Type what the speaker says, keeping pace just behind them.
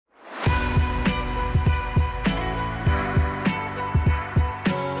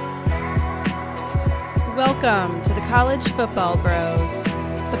Welcome to the College Football Bros,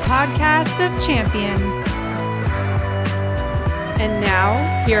 the podcast of champions. And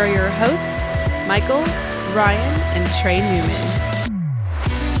now, here are your hosts, Michael, Ryan, and Trey Newman.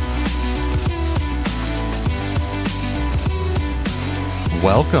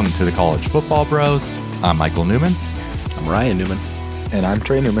 Welcome to the College Football Bros. I'm Michael Newman. I'm Ryan Newman. And I'm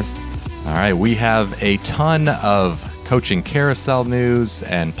Trey Newman. All right, we have a ton of coaching carousel news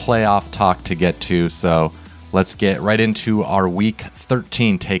and playoff talk to get to, so let's get right into our Week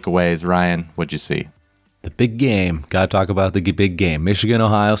 13 takeaways. Ryan, what'd you see? The big game. Got to talk about the big game. Michigan,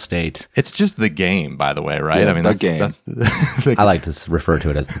 Ohio State. It's just the game, by the way, right? Yeah, I mean, that's I like to refer to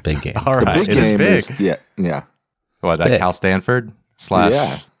it as the big game. All right, The big game is big. Yeah. What, that big. Cal Stanford slash?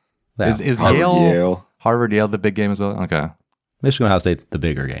 Yeah. Is Yale. Harvard Yale the big game as well? Okay. Michigan, Ohio State's the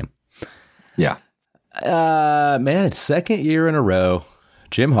bigger game. Yeah. Man, it's second year in a row.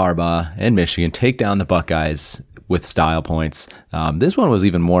 Jim Harbaugh and Michigan take down the Buckeyes with style points. This one was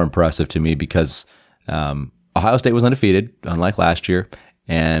even more impressive to me because Ohio State was undefeated, unlike last year.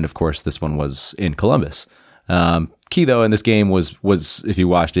 And, of course, this one was in Columbus. Key, though, in this game was if you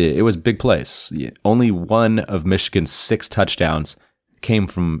watched it, it was big plays. Only one of Michigan's 6 touchdowns came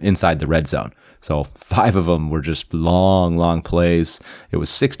from inside the red zone. So 5 of them were just long plays. It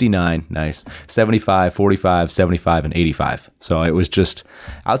was 69, nice, 75, 45, 75, and 85. So it was just,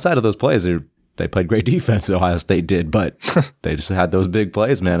 outside of those plays, they played great defense, Ohio State did, but they just had those big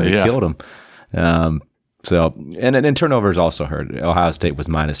plays, man, and it killed them. So, and turnovers also hurt. Ohio State was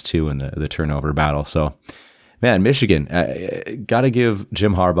 -2 in the turnover battle. So, man, Michigan, got to give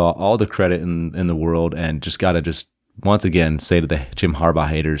Jim Harbaugh all the credit in the world, and just got to once again say to the Jim Harbaugh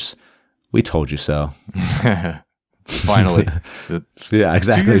haters, we told you so. Finally. Yeah,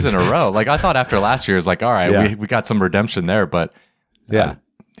 exactly. 2 years in a row. Like, I thought after last year, it's like, all right, we got some redemption there, but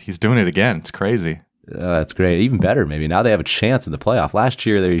he's doing it again. It's crazy. That's great. Even better, maybe. Now they have a chance in the playoff. Last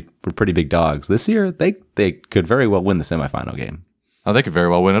year, they were pretty big dogs. This year, they could very well win the semifinal game. Oh, they could very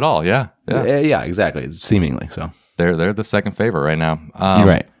well win it all. Yeah. Yeah, exactly. Seemingly. So They're the second favorite right now. You're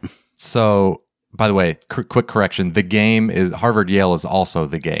right. So, by the way, quick correction. The game is Harvard-Yale is also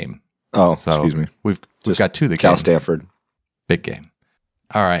the game. Oh, So excuse me. We've got 2 the Cal games. Stanford. Big game.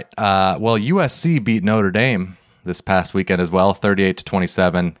 All right. Well, USC beat Notre Dame this past weekend as well,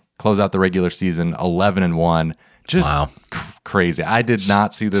 38-27. Close out the regular season 11-1. Just Wow. Crazy. I did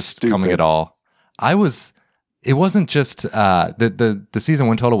not see this Stupid. coming at all. It wasn't just the season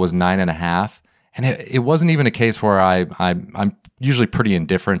win total was 9.5, and it wasn't even a case where I'm usually pretty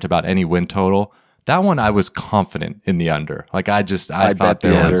indifferent about any win total. That one I was confident in the under. Like I thought bet the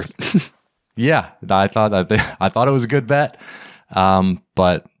there under. was. Yeah, I thought it was a good bet.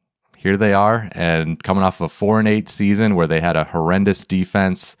 But here they are, and coming off of a 4-8 season where they had a horrendous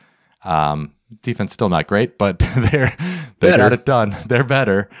defense. Defense still not great, but they got it done. They're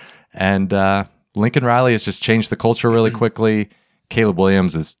better. And Lincoln Riley has just changed the culture really quickly. Caleb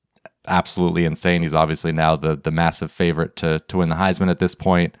Williams is absolutely insane. He's obviously now the massive favorite to win the Heisman at this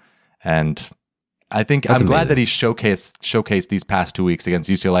point. And I'm glad that he showcased these past 2 weeks against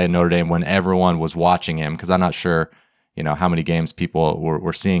UCLA and Notre Dame when everyone was watching him, because I'm not sure, how many games people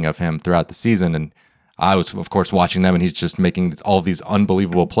were seeing of him throughout the season. And I was, of course, watching them, and he's just making all these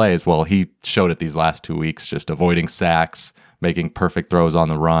unbelievable plays. Well, he showed it these last 2 weeks, just avoiding sacks, making perfect throws on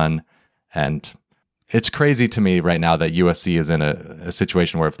the run. And it's crazy to me right now that USC is in a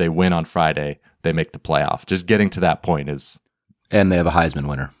situation where if they win on Friday, they make the playoff. Just getting to that point is... And they have a Heisman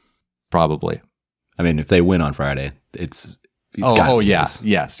winner. Probably. I mean, if they win on Friday, it's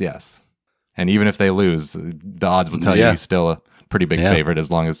Yes. And even if they lose, the odds will tell you he's still a pretty big favorite as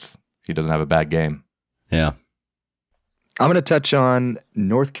long as he doesn't have a bad game. Yeah. I'm going to touch on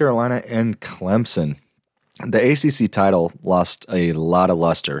North Carolina and Clemson. The ACC title lost a lot of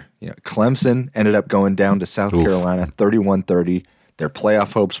luster. Clemson ended up going down to South Carolina 31-30. Their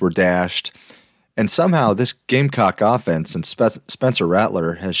playoff hopes were dashed. And somehow this Gamecock offense and Spencer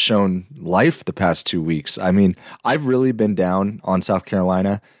Rattler has shown life the past 2 weeks. I mean, I've really been down on South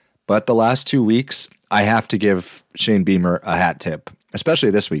Carolina, but the last 2 weeks, I have to give Shane Beamer a hat tip,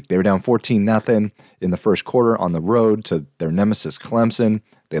 especially this week. They were down 14-0 in the first quarter on the road to their nemesis Clemson.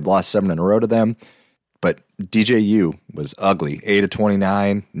 They had lost 7 in a row to them. But DJU was ugly,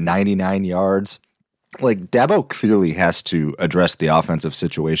 8-29, 99 yards. Like, Dabo clearly has to address the offensive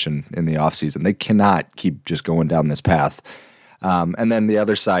situation in the offseason. They cannot keep just going down this path. And then the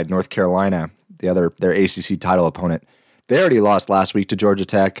other side, North Carolina, their ACC title opponent, they already lost last week to Georgia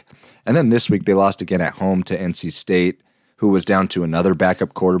Tech. And then this week they lost again at home to NC State, who was down to another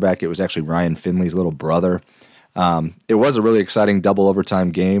backup quarterback. It was actually Ryan Finley's little brother. It was a really exciting double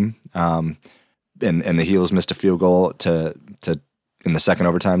overtime game. and the Heels missed a field goal to in the second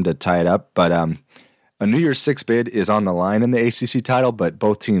overtime to tie it up. But a New Year's Six bid is on the line in the ACC title, but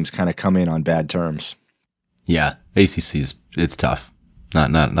both teams kind of come in on bad terms. Yeah, it's tough.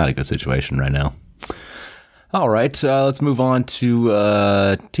 Not a good situation right now. All right, let's move on to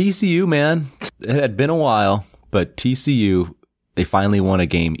TCU, man. It had been a while, but TCU, they finally won a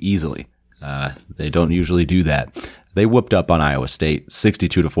game easily. They don't usually do that. They whooped up on Iowa State,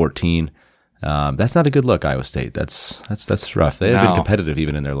 62-14. That's not a good look, Iowa State. That's rough. They have been competitive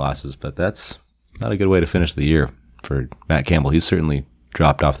even in their losses, but that's not a good way to finish the year for Matt Campbell. He's certainly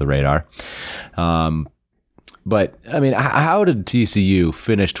dropped off the radar. But I mean, how did TCU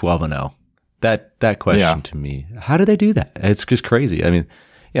finish 12-0? That question to me. How did they do that? It's just crazy. I mean,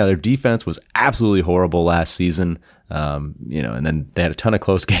 their defense was absolutely horrible last season. And then they had a ton of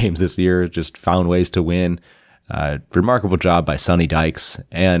close games this year. Just found ways to win. Remarkable job by Sonny Dykes,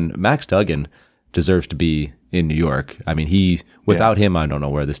 and Max Duggan deserves to be in New York. I mean, without him, I don't know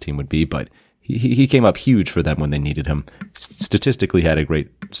where this team would be, but he came up huge for them when they needed him. Statistically, had a great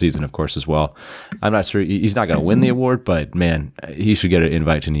season, of course, as well. I'm not sure he's not going to win the award, but man, he should get an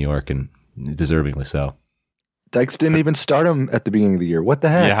invite to New York, and deservingly so. Dykes didn't even start him at the beginning of the year. What the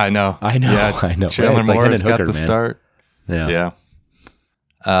heck? Yeah, I know. Yeah, Chandler Morris got the start. Yeah.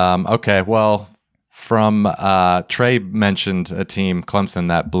 Okay, well, from Trey mentioned a team, Clemson,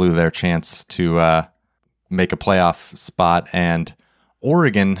 that blew their chance to make a playoff spot, and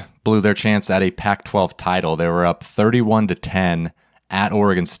Oregon blew their chance at a Pac-12 title. They were up 31-10 at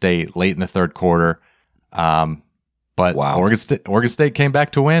Oregon State late in the third quarter. But wow. Oregon State came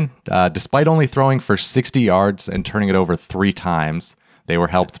back to win. Despite only throwing for 60 yards and turning it over 3 times, they were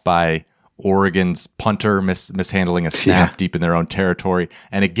helped by Oregon's punter mishandling a snap deep in their own territory.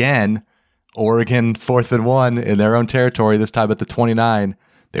 And again, Oregon 4th and 1 in their own territory, this time at the 29.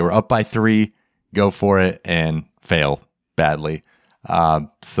 They were up by 3, go for it, and fail badly.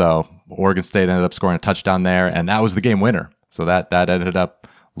 So Oregon State ended up scoring a touchdown there, and that was the game winner. So that ended up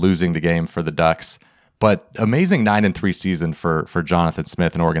losing the game for the Ducks. But amazing 9-3 season for Jonathan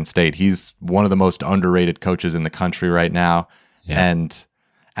Smith in Oregon State. He's one of the most underrated coaches in the country right now. Yeah. And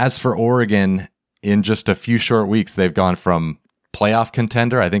as for Oregon, in just a few short weeks, they've gone from playoff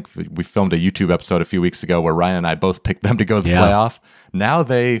contender. I think we filmed a YouTube episode a few weeks ago where Ryan and I both picked them to go to the playoff. Now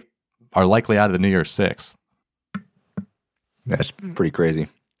they are likely out of the New Year's Six. That's pretty crazy.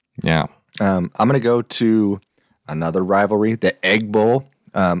 Yeah. I'm going to go to another rivalry, the Egg Bowl.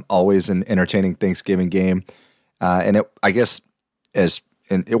 Always an entertaining Thanksgiving game. And it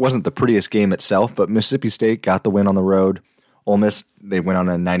wasn't the prettiest game itself, but Mississippi State got the win on the road. Ole Miss, they went on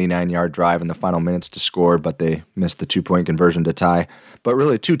a 99-yard drive in the final minutes to score, but they missed the 2-point conversion to tie. But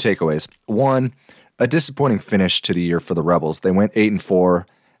really, 2 takeaways. One, a disappointing finish to the year for the Rebels. They went 8-4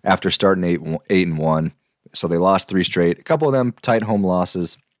 after starting 8-1, so they lost 3 straight. A couple of them tight home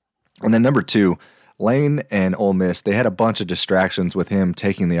losses. And then number 2, Lane and Ole Miss, they had a bunch of distractions with him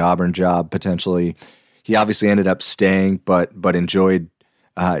taking the Auburn job potentially. He obviously ended up staying, but enjoyed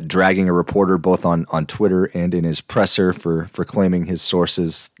dragging a reporter both on Twitter and in his presser for claiming his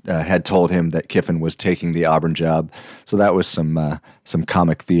sources had told him that Kiffin was taking the Auburn job. So that was some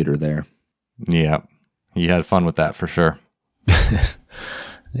comic theater there. Yeah, he had fun with that for sure.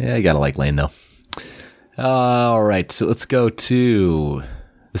 Yeah, you gotta like Lane though. All right, so let's go to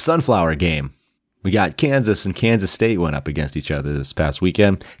the Sunflower game. We got Kansas and Kansas State went up against each other this past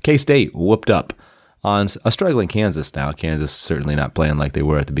weekend. K-State whooped up on a struggling Kansas now. Kansas certainly not playing like they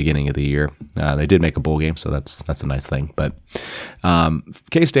were at the beginning of the year. They did make a bowl game, so that's a nice thing. But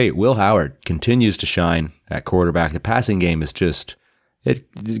K-State, Will Howard continues to shine at quarterback. The passing game is just,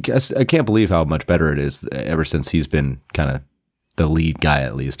 I can't believe how much better it is ever since he's been kind of the lead guy,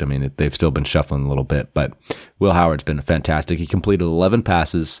 at least. I mean, they've still been shuffling a little bit, but Will Howard's been fantastic. He completed 11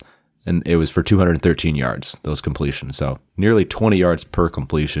 passes, and it was for 213 yards, those completions. So nearly 20 yards per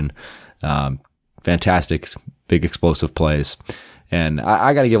completion. Fantastic, big explosive plays. And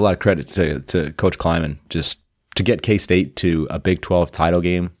I got to give a lot of credit to Coach Kleiman just to get K-State to a Big 12 title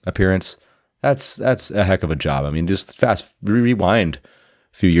game appearance. That's a heck of a job. I mean, just rewind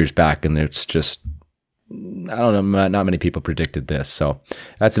a few years back, and it's just, I don't know, not many people predicted this. So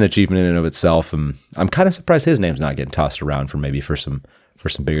that's an achievement in and of itself. And I'm kind of surprised his name's not getting tossed around for some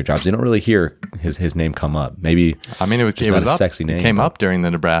bigger jobs. You don't really hear his name come up. Maybe I mean it was a up, sexy name. It came up during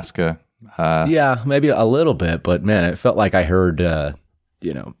the Nebraska. Yeah, maybe a little bit, but man, it felt like I heard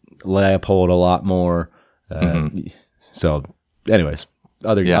Leopold a lot more. So, anyways,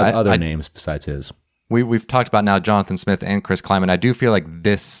 other names besides his. We've talked about now Jonathan Smith and Chris Kleiman. I do feel like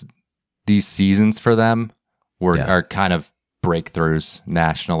these seasons for them are kind of breakthroughs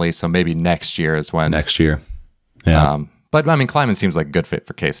nationally. So maybe next year is when. Next year. Yeah. But I mean, Kleiman seems like a good fit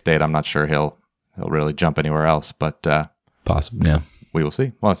for K-State. I'm not sure he'll really jump anywhere else, but possible. Yeah. We will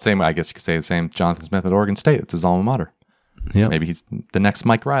see. Well, same. I guess you could say the same. Jonathan Smith at Oregon State. It's his alma mater. Yeah. Maybe he's the next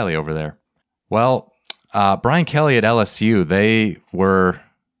Mike Riley over there. Well, Brian Kelly at LSU, they were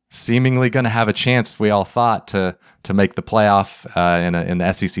seemingly going to have a chance, we all thought, to make the playoff in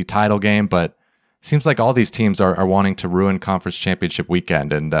the SEC title game, but it seems like all these teams are wanting to ruin conference championship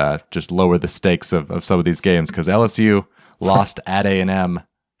weekend and just lower the stakes of some of these games, because LSU lost at A&M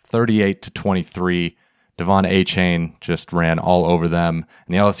 38-23. Devon Achane just ran all over them,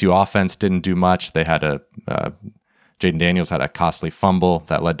 and the LSU offense didn't do much. They had Jaden Daniels had a costly fumble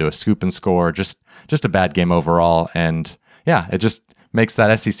that led to a scoop and score. Just a bad game overall, and yeah, it just makes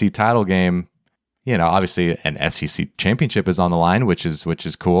that SEC title game. Obviously an SEC championship is on the line, which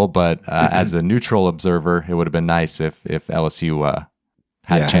is cool. But as a neutral observer, it would have been nice if LSU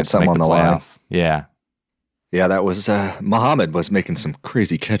had a chance to make the playoff. Yeah. Yeah, that was Muhammad was making some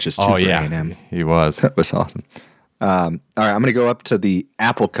crazy catches too for A&M. He was. That was awesome. All right, I'm going to go up to the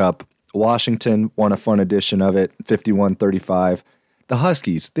Apple Cup. Washington won a fun edition of it, 51-35. The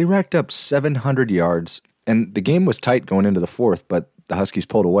Huskies, they racked up 700 yards, and the game was tight going into the fourth, but the Huskies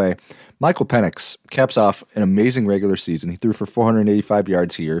pulled away. Michael Penix caps off an amazing regular season. He threw for 485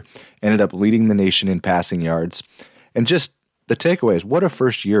 yards here, ended up leading the nation in passing yards. And just the takeaways, what a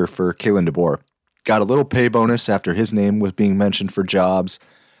first year for Kalen DeBoer. Got a little pay bonus after his name was being mentioned for jobs,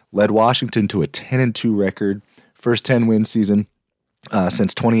 led Washington to a 10-2 record, first 10-win season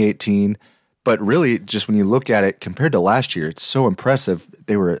since 2018. But really, just when you look at it compared to last year, it's so impressive.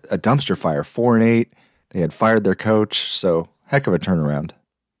 They were a dumpster fire, 4-8. They had fired their coach, so heck of a turnaround.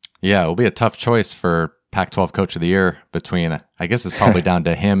 Yeah, it'll be a tough choice for Pac-12 Coach of the Year between, I guess it's probably down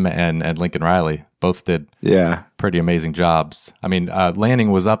to him and Lincoln Riley. Both did pretty amazing jobs. I mean,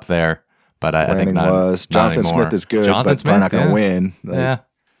 Lanning was up there, but I think not. Was. Jonathan Smith is good, but they're not going to win. A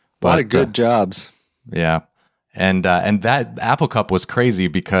lot of good jobs. Yeah. And that Apple Cup was crazy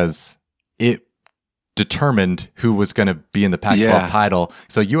because it determined who was going to be in the Pac-12 title.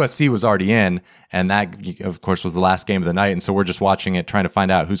 So USC was already in, and that, of course, was the last game of the night. And so we're just watching it, trying to find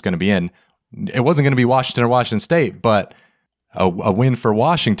out who's going to be in. It wasn't going to be Washington or Washington State, but a win for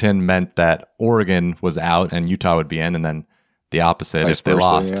Washington meant that Oregon was out and Utah would be in, and then the opposite if they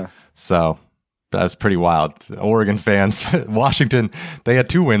lost. Yeah. So that's pretty wild. Oregon fans, Washington, they had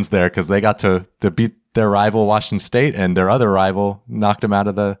 2 wins there because they got to beat their rival Washington State, and their other rival knocked them out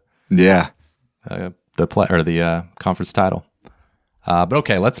of the conference title. But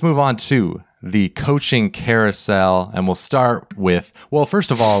okay, let's move on to the coaching carousel, and we'll start with, well, first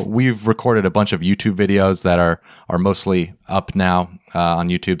of all, we've recorded a bunch of YouTube videos that are mostly up now on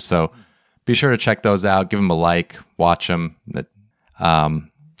YouTube, so be sure to check those out. Give them a like, watch them.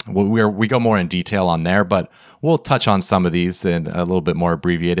 We go more in detail on there, but we'll touch on some of these in a little bit more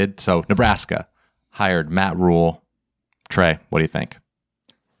abbreviated. So Nebraska hired Matt Rule. Trey, what do you think?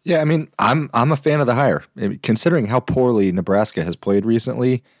 Yeah, I mean, I'm a fan of the hire. Considering how poorly Nebraska has played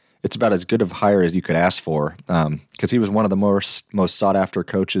recently, it's about as good of a hire as you could ask for, because he was one of the most sought-after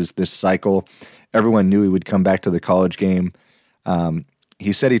coaches this cycle. Everyone knew he would come back to the college game.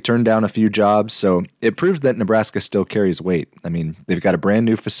 He said he turned down a few jobs, so it proves that Nebraska still carries weight. I mean, they've got a brand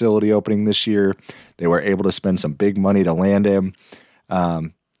new facility opening this year. They were able to spend some big money to land him.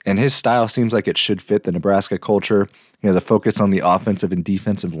 And his style seems like it should fit the Nebraska culture. He has a focus on the offensive and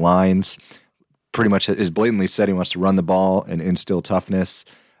defensive lines. Pretty much is blatantly said he wants to run the ball and instill toughness.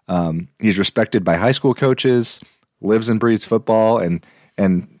 He's respected by high school coaches, lives and breathes football,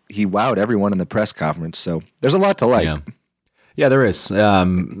 and he wowed everyone in the press conference. So there's a lot to like. Yeah, there is.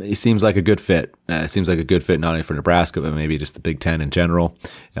 He seems like a good fit. It seems like a good fit not only for Nebraska, but maybe just the Big Ten in general.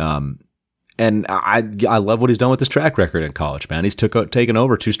 And I love what he's done with his track record in college, man. He's taken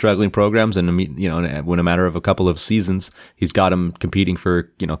over 2 struggling programs, and in a matter of a couple of seasons, he's got them competing for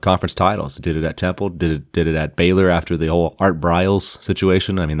conference titles. Did it at Temple, did it at Baylor after the whole Art Briles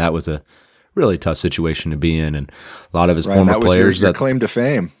situation. I mean, that was a really tough situation to be in, and a lot of his former players. That was your claim to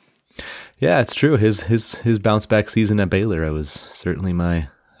fame. Yeah, it's true. His bounce back season at Baylor, I was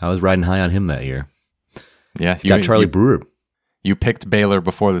riding high on him that year. Yeah, he's got Charlie Brewer. You picked Baylor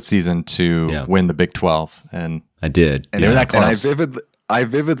before the season to win the Big 12, and I did. And they were that close. And I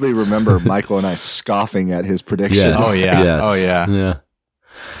vividly remember Michael and I scoffing at his predictions. Yes. Oh yeah, yes. Oh yeah,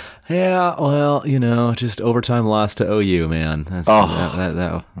 yeah. Well, just overtime loss to OU, man. That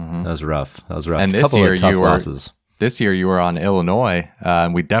was rough. That was rough. And this year you were on Illinois,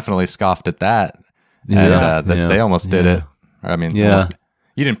 and we definitely scoffed at that. And, they almost did it. I mean, you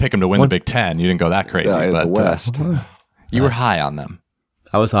didn't pick them to win the Big Ten. You didn't go that crazy, but the West. You were high on them.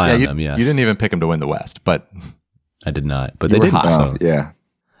 I was high on them, yes. You didn't even pick them to win the West, but I did not. But You they were didn't. high. So Yeah.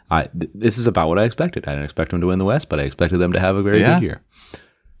 this is about what I expected. I didn't expect them to win the West, but I expected them to have a very good year.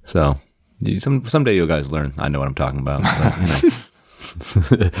 So someday you guys learn. I know what I'm talking about.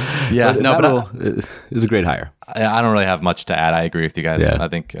 But, yeah, it's a great hire. I don't really have much to add. I agree with you guys. Yeah. I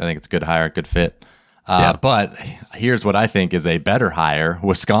think it's a good hire, good fit. But here's what I think is a better hire.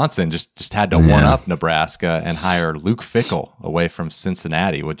 Wisconsin just had to one up Nebraska and hire Luke Fickell away from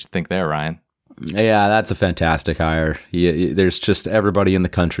Cincinnati. What'd you think there, Ryan? Yeah, that's a fantastic hire. There's just everybody in the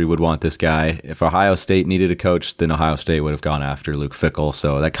country would want this guy. If Ohio State needed a coach, then Ohio State would have gone after Luke Fickell.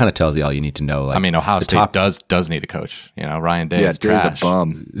 So that kind of tells you all you need to know. Like, I mean, Ohio State does need a coach. You know, Ryan Day is Day's trash. a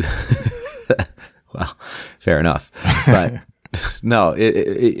bum. Well, fair enough. But no,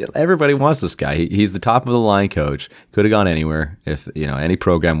 everybody wants this guy. He's the top of the line coach. Could have gone anywhere if any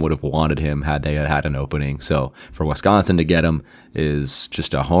program would have wanted him had they had an opening. So for Wisconsin to get him is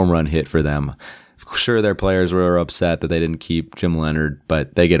just a home run hit for them. Sure, their players were upset that they didn't keep Jim Leonhard,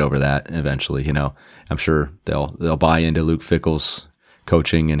 but they get over that eventually. I'm sure they'll buy into Luke Fickell's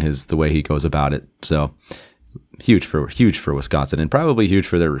coaching and the way he goes about it. So huge for Wisconsin, and probably huge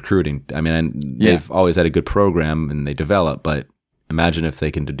for their recruiting. I mean, they've always had a good program and they develop, but imagine if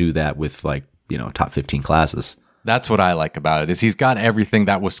they can do that with top 15 classes. That's what I like about it is he's got everything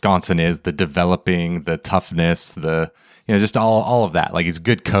that Wisconsin is: the developing, the toughness, the just all of that. Like, he's a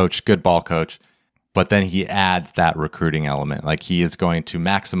good coach, good ball coach, but then he adds that recruiting element. Like, he is going to he'll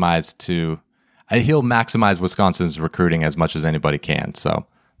maximize Wisconsin's recruiting as much as anybody can. So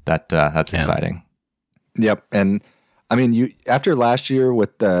that's exciting. Yep. And I mean, after last year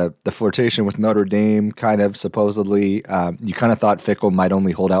with the flirtation with Notre Dame, kind of supposedly, you kind of thought Fickell might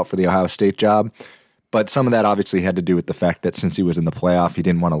only hold out for the Ohio State job. But some of that obviously had to do with the fact that since he was in the playoff, he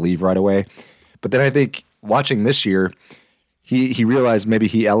didn't want to leave right away. But then I think watching this year, he realized maybe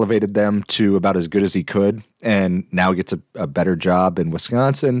he elevated them to about as good as he could, and now gets a better job in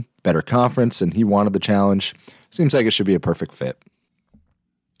Wisconsin, better conference, and he wanted the challenge. Seems like it should be a perfect fit.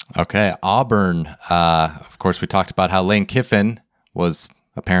 Okay, Auburn. Of course, we talked about how Lane Kiffin was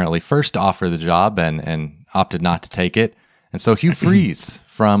apparently first to offer the job and opted not to take it, and so Hugh Freeze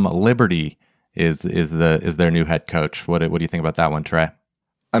from Liberty is their new head coach. What do you think about that one, Trey?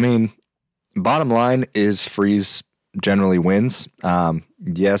 I mean, bottom line is Freeze generally wins.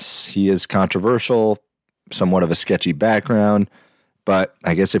 Yes, he is controversial, somewhat of a sketchy background, but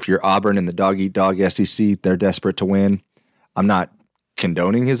I guess if you're Auburn in the dog-eat-dog SEC, they're desperate to win. I'm not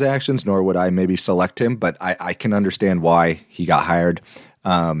condoning his actions, nor would I maybe select him, but I can understand why he got hired.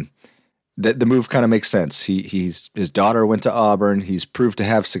 The move kind of makes sense. His daughter went to Auburn. He's proved to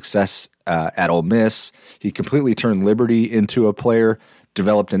have success at Ole Miss. He completely turned Liberty into a player,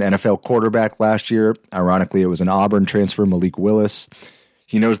 developed an NFL quarterback last year. Ironically, it was an Auburn transfer, Malik Willis.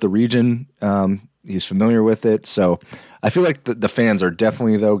 He knows the region. He's familiar with it. So I feel like the fans are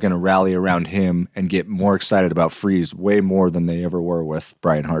definitely, though, going to rally around him and get more excited about Freeze way more than they ever were with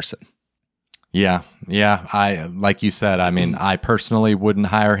Brian Harsin. Yeah. I like you said. I mean, I personally wouldn't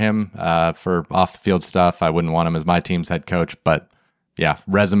hire him for off the field stuff. I wouldn't want him as my team's head coach. But yeah,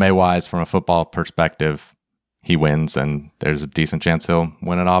 resume wise, from a football perspective, he wins, and there's a decent chance he'll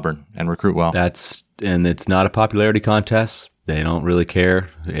win at Auburn and recruit well. And it's not a popularity contest. They don't really care.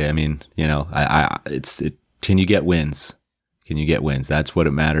 I mean, can you get wins? Can you get wins? That's what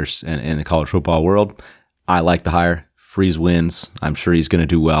it matters in the college football world. I like the hire. Freeze wins. I'm sure he's going to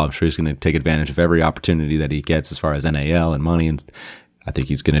do well. I'm sure he's going to take advantage of every opportunity that he gets as far as NIL and money, and I think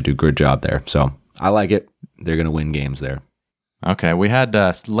he's going to do a good job there. So I like it. They're going to win games there. Okay, we had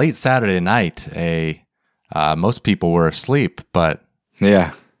late Saturday night. Most people were asleep, but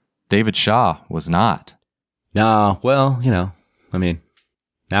yeah, David Shaw was not. No, well, I mean,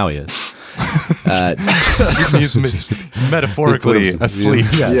 now he is. He's metaphorically asleep.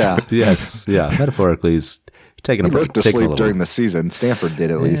 Yes. Metaphorically, he's taking a break. He looked asleep during the season. Stanford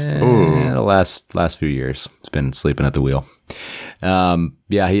did, at least. The last few years, it's been sleeping at the wheel.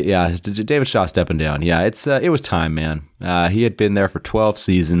 David Shaw stepping down. Yeah, it was time, man. He had been there for 12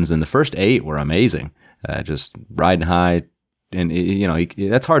 seasons, and the first 8 were amazing. Just riding high, and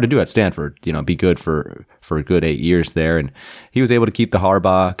that's hard to do at Stanford. Be good for a good 8 years there, and he was able to keep the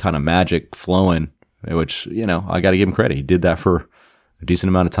Harbaugh kind of magic flowing, which I got to give him credit. He did that for a decent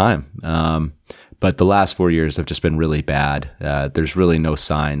amount of time. But the last 4 years have just been really bad. There's really no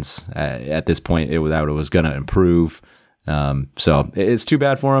signs at this point that it was going to improve. So it's too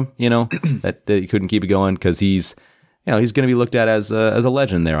bad for him, that he couldn't keep it going, because he's going to be looked at as a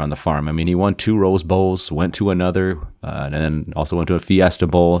legend there on the farm. I mean, he won 2 Rose Bowls, went to another, and then also went to a Fiesta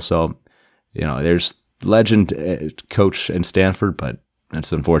Bowl. So, there's legend coach in Stanford, but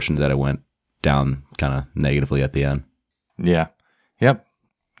it's unfortunate that it went down kind of negatively at the end. Yeah. Yep.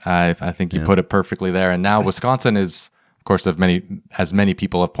 I think you put it perfectly there. And now Wisconsin is, of course, as many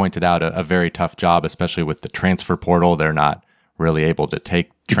people have pointed out, a very tough job, especially with the transfer portal. They're not really able to take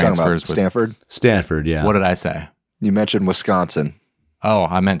transfers. Talking about Stanford? Stanford, yeah. What did I say? You mentioned Wisconsin. Oh,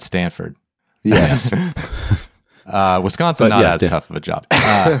 I meant Stanford. Yes. Wisconsin, not as tough of a job.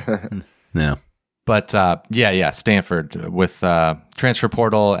 No. But Stanford with transfer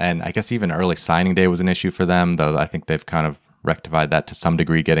portal, and I guess even early signing day was an issue for them, though I think they've kind of rectified that to some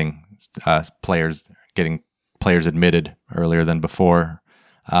degree, getting players admitted earlier than before.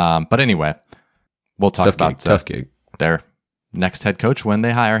 But anyway, we'll talk about tough gig. Their next head coach when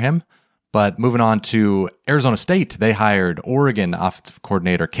they hire him. But moving on to Arizona State, they hired Oregon offensive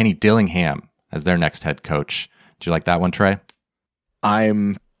coordinator Kenny Dillingham as their next head coach. Did you like that one, Trey?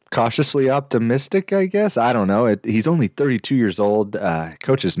 I'm cautiously optimistic, I guess. I don't know. He's only 32 years old.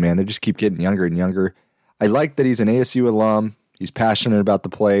 Coaches, man, they just keep getting younger and younger. I like that he's an ASU alum. He's passionate about the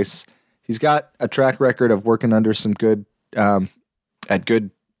place. He's got a track record of working under some under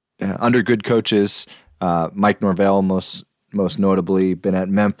good coaches. Mike Norvell, most notably, been at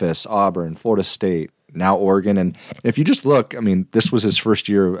Memphis, Auburn, Florida State, now Oregon. And if you just look, I mean, this was his first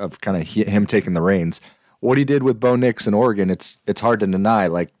year of kind of him taking the reins. What he did with Bo Nix in Oregon, it's hard to deny.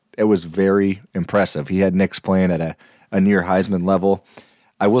 Like, it was very impressive. He had Nix playing at a near Heisman level.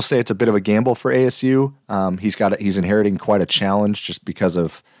 I will say it's a bit of a gamble for ASU. He's inheriting quite a challenge just because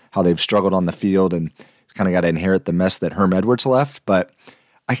of how they've struggled on the field, and he's kind of got to inherit the mess that Herm Edwards left. But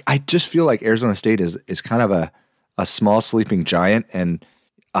I just feel like Arizona State is kind of a small sleeping giant, and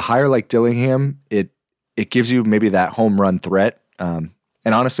a hire like Dillingham, it gives you maybe that home run threat. And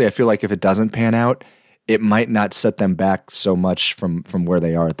honestly, I feel like if it doesn't pan out, it might not set them back so much from where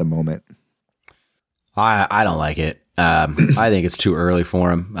they are at the moment. I don't like it. I think it's too early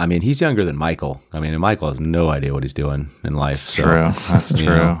for him. I mean, he's younger than Michael. I mean, and Michael has no idea what he's doing in life. That's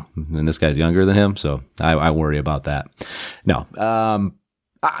true. And this guy's younger than him, so I worry about that. No.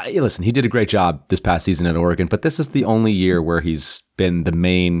 Listen, he did a great job this past season at Oregon, but this is the only year where he's been the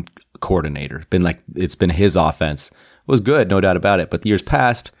main coordinator. It's been his offense. It was good, no doubt about it. But the years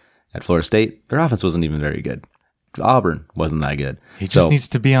past at Florida State, their offense wasn't even very good. Auburn wasn't that good. He just needs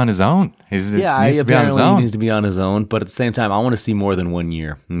to be on his own. He needs to be on his own. But at the same time, I want to see more than 1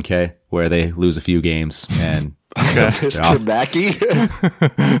 year, okay, where they lose a few games and Mr. Mackey.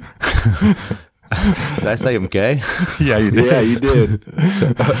 Did I say okay? Yeah, you did. Yeah, you did.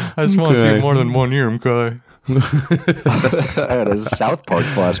 I just want to see more than 1 year, okay. I had a South Park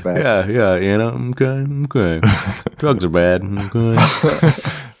flashback. Yeah, okay. Drugs are bad, okay.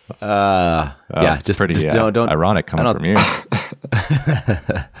 Just pretty don't ironic coming from you.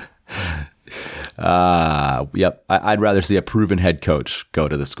 Yep. I'd rather see a proven head coach go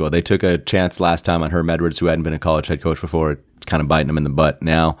to the school. They took a chance last time on Herm Edwards, who hadn't been a college head coach before. It's kind of biting him in the butt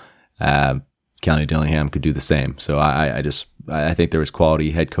now. Kenny Dillingham could do the same. So I think there was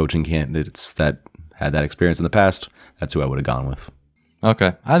quality head coaching candidates that had that experience in the past. That's who I would have gone with.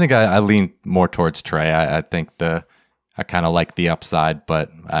 Okay. I think I lean more towards Trey. I think I kind of like the upside,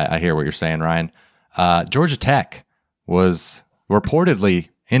 but I hear what you're saying, Ryan. Georgia Tech was reportedly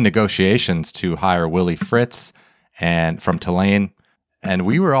in negotiations to hire Willie Fritz and from Tulane. And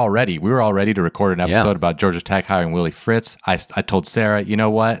we were all ready. We were all ready to record an episode about Georgia Tech hiring Willie Fritz. I told Sarah, you know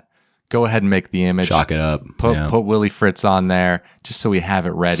what? Go ahead and make the image. Chalk it up. Put Willie Fritz on there just so we have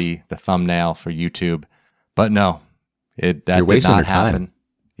it ready, the thumbnail for YouTube. But no, that did not happen. Time.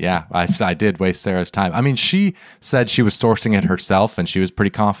 Yeah, I did waste Sarah's time. I mean, she said she was sourcing it herself and she was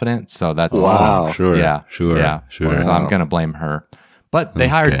pretty confident. So that's wow. Sure. Yeah. Sure. So I'm going to blame her. But they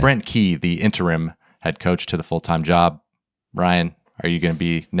hired Brent Key, the interim head coach, to the full-time job. Ryan, are you going to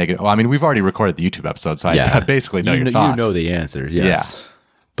be negative? Well, I mean, we've already recorded the YouTube episode, so I basically know your thoughts. You know the answer, yes. Yeah.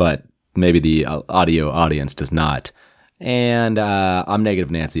 But maybe the audio audience does not. And I'm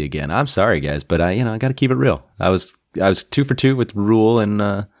negative Nancy again. I'm sorry, guys, but I got to keep it real. I was 2 for 2 with Rule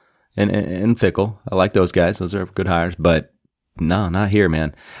and Fickle. I like those guys; those are good hires. But no, not here,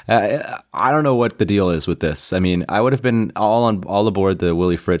 man. I don't know what the deal is with this. I mean, I would have been all aboard the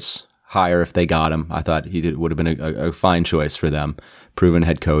Willie Fritz hire if they got him. I thought would have been a fine choice for them. Proven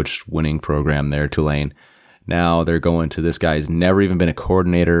head coach, winning program there, Tulane. Now they're going to this guy's never even been a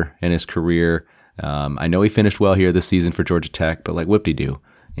coordinator in his career. I know he finished well here this season for Georgia Tech, but like whoop-de-doo.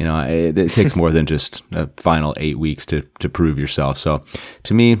 It takes more than just a final 8 weeks to prove yourself. So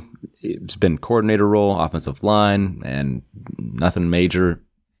to me, it's been coordinator role, offensive line, and nothing major.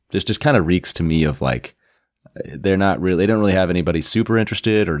 Just kind of reeks to me of like They don't really have anybody super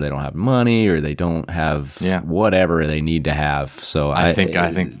interested, or they don't have money, or they don't have whatever they need to have. So I think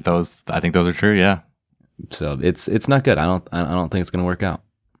those are true. Yeah. So it's not good. I don't think it's going to work out.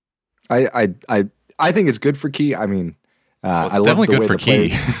 I think it's good for Key. I mean, it's I love definitely the good way for Key.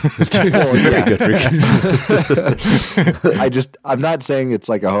 Good for Key. I'm not saying it's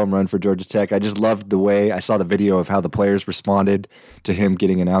like a home run for Georgia Tech. I just loved the way I saw the video of how the players responded to him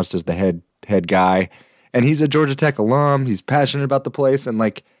getting announced as the head guy. And he's a Georgia Tech alum. He's passionate about the place, and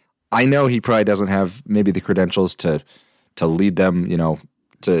like I know he probably doesn't have maybe the credentials to lead them,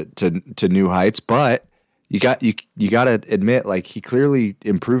 to new heights, but you got to admit, like, he clearly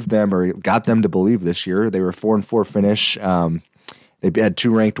improved them or got them to believe this year. They were 4-4 finish. They had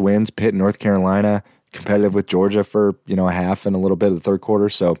 2 ranked wins, Pitt and North Carolina, competitive with Georgia for a half and a little bit of the third quarter.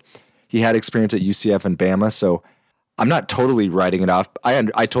 So he had experience at UCF and Bama. So I'm not totally writing it off. I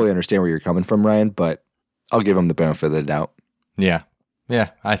totally understand where you're coming from, Ryan, but I'll give him the benefit of the doubt. Yeah.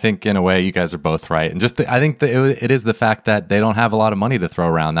 Yeah, I think in a way you guys are both right. And I think it is the fact that they don't have a lot of money to throw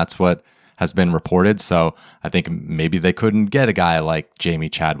around. That's what has been reported. So I think maybe they couldn't get a guy like Jamie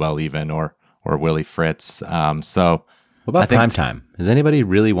Chadwell even or Willie Fritz. So what about prime time? Does anybody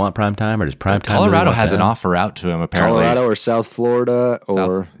really want prime time, or does prime time? Colorado has an offer out to him apparently. Colorado or South Florida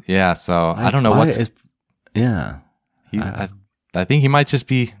or So I don't know I think he might just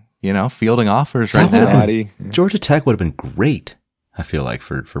be fielding offers right now. Georgia Tech would have been great, I feel like,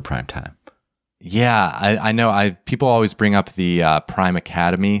 for prime time. Yeah, I know. People always bring up the Prime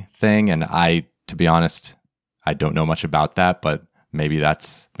Academy thing, and to be honest, I don't know much about that. But maybe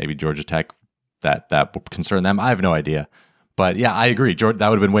Georgia Tech that will concern them. I have no idea. But yeah, I agree. That would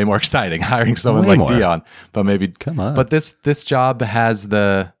have been way more exciting hiring someone like Dion. But maybe come on. But this job has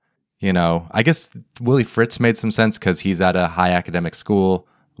the I guess Willie Fritz made some sense because he's at a high academic school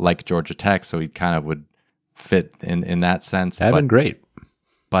like Georgia Tech, so he kind of would fit in that sense. That'd been great.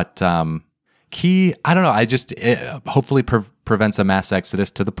 But Key, I don't know. It hopefully prevents a mass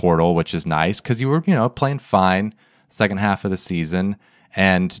exodus to the portal, which is nice because you were, playing fine second half of the season,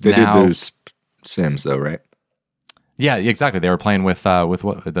 and they did lose Sims though, right? Yeah, exactly. They were playing with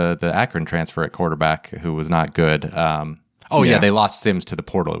what the Akron transfer at quarterback who was not good. They lost Sims to the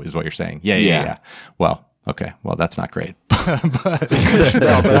portal, is what you're saying. Yeah. Well, okay. Well, that's not great. No,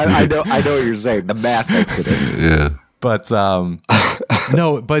 but I know what you're saying. The mass exodus. Yeah. But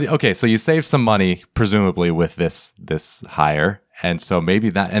okay, so you save some money presumably with this hire, and so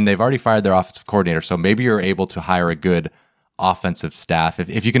maybe and they've already fired their offensive coordinator, so maybe you're able to hire a good offensive staff.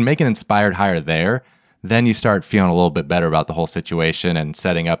 If you can make an inspired hire there, then you start feeling a little bit better about the whole situation and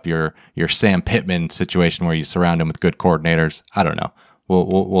setting up your Sam Pittman situation where you surround him with good coordinators. I don't know.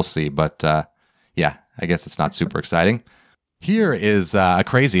 We'll see, but yeah, I guess it's not super exciting. Here is a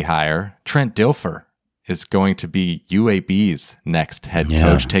crazy hire. Trent Dilfer is going to be UAB's next head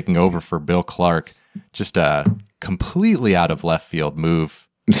coach, taking over for Bill Clark. Just a completely out of left field move.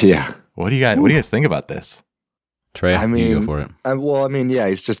 Yeah. What do you guys think about this? Trey, you go for it.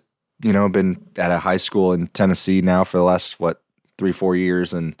 He's just been at a high school in Tennessee now for the last 3-4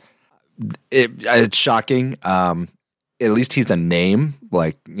 years, and it's shocking. At least he's a name,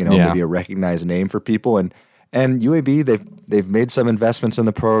 maybe a recognized name for people, and UAB they've made some investments in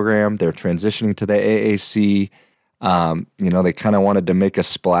the program. They're transitioning to the AAC. They kind of wanted to make a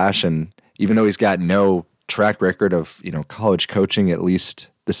splash, and even though he's got no track record of college coaching, at least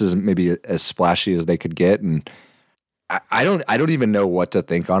this is maybe as splashy as they could get. And I don't even know what to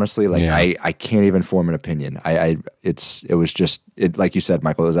think, honestly. I can't even form an opinion. It was just like you said,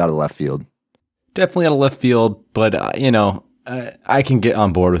 Michael. It was out of left field. Definitely out of left field, but I can get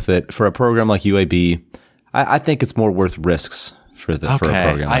on board with it for a program like UAB. I think it's more worth risks for a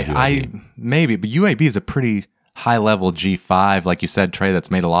program like UAB. Maybe, but UAB is a pretty high-level G5, like you said, Trey,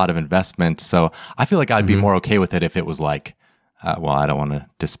 that's made a lot of investments. So I feel like I'd be more okay with it if it was like, I don't want to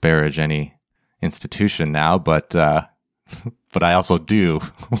disparage any institution now, but I also do.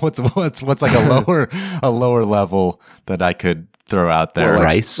 What's like a lower level that I could throw out there? Well,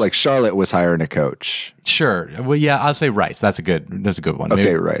 Rice, like Charlotte was hiring a coach. Sure. Well, yeah, I'll say Rice. That's a good one. Okay,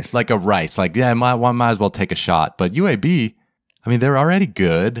 maybe, Rice. Like a Rice. Like, yeah, might as well take a shot. But UAB, I mean, they're already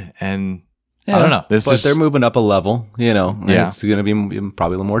good, and I don't know. They're moving up a level. It's going to be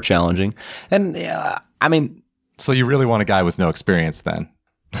probably a little more challenging. And I mean, so you really want a guy with no experience then?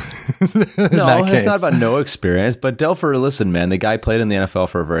 No, it's not about no experience. But Dilfer, listen, man, the guy played in the NFL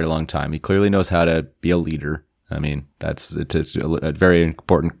for a very long time. He clearly knows how to be a leader. I mean, it's a very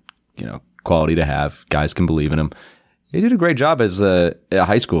important, quality to have. Guys can believe in him. He did a great job as a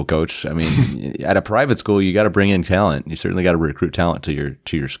high school coach. I mean, at a private school, you got to bring in talent. You certainly got to recruit talent to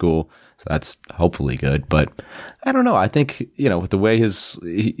your school. So that's hopefully good. But I don't know. I think, with the way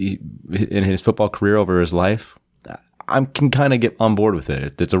in his football career over his life, I can kind of get on board with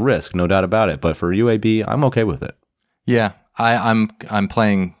it. It's a risk, no doubt about it. But for UAB, I'm okay with it. Yeah, I'm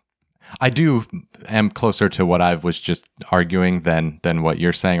playing. I am closer to what I was just arguing than what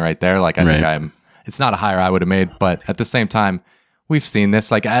you're saying right there. Like I think it's not a hire I would have made, but at the same time, we've seen this.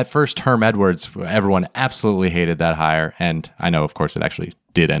 Like at first, Herm Edwards, everyone absolutely hated that hire, and I know, of course, it actually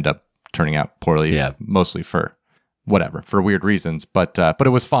did end up turning out poorly. Yeah, mostly for weird reasons, but it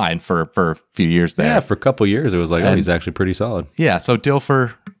was fine for a few years there. Yeah, for a couple of years, it was like, he's actually pretty solid. Yeah, so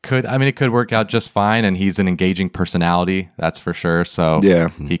Dilfer it could work out just fine, and he's an engaging personality, that's for sure. So yeah,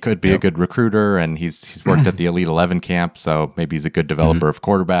 he could be a good recruiter, and he's worked at the Elite 11 camp, so maybe he's a good developer of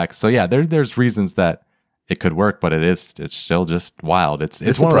quarterbacks. So yeah, there's reasons that it could work, but it's still just wild. It's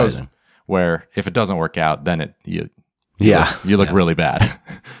one of those where if it doesn't work out, then you look really bad.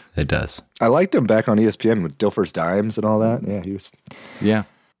 It does. I liked him back on ESPN with Dilfer's Dimes and all that. Yeah, he was. Yeah.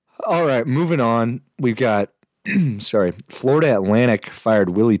 All right, moving on. We've got, Florida Atlantic fired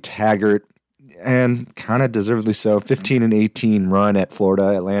Willie Taggart, and kind of deservedly so. 15-18 run at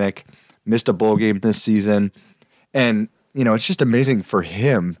Florida Atlantic. Missed a bowl game this season. And, it's just amazing for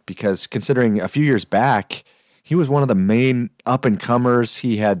him because considering a few years back, he was one of the main up-and-comers.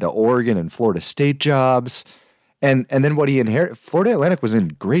 He had the Oregon and Florida State jobs. And then what he inherited, Florida Atlantic was in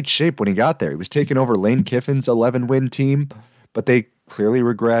great shape when he got there. He was taking over Lane Kiffin's 11-win team, but they clearly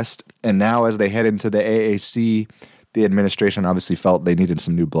regressed. And now as they head into the AAC, the administration obviously felt they needed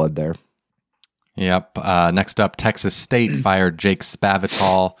some new blood there. Yep. Next up, Texas State fired Jake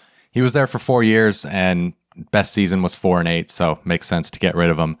Spavital. He was there for 4 years, and best season was 4-8, so makes sense to get rid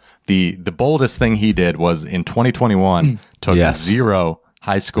of him. The boldest thing he did was in 2021, took 0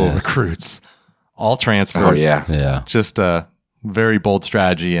 high school recruits. All transfers. Oh, yeah. Just a very bold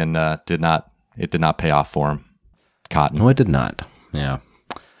strategy, and it did not pay off for him. Cotton. No, it did not. Yeah.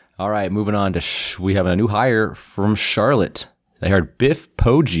 All right, moving on to we have a new hire from Charlotte. They hired Biff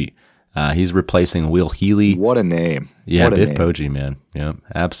Poggi. He's replacing Will Healy. What a name. Yeah, Biff Poggi, man. Yeah,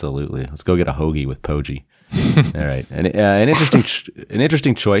 absolutely. Let's go get a hoagie with Poggi. All right. An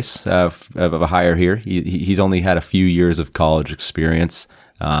interesting choice of a hire here. He's only had a few years of college experience.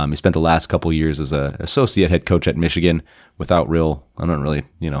 He spent the last couple years as an associate head coach at Michigan without wasn't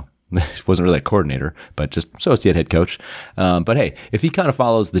really a coordinator, but just associate head coach. But hey, if he kind of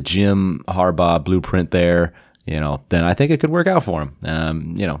follows the Jim Harbaugh blueprint there, then I think it could work out for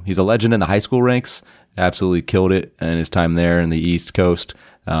him. He's a legend in the high school ranks, absolutely killed it in his time there in the East Coast.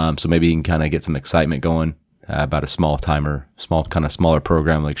 So maybe he can kind of get some excitement going about a smaller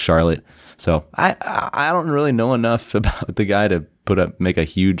program like Charlotte. So I don't really know enough about the guy to make a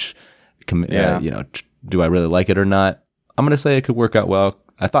huge, do I really like it or not? I'm going to say it could work out well.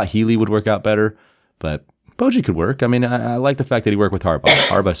 I thought Healy would work out better, but Poggi could work. I mean, I like the fact that he worked with Harbaugh.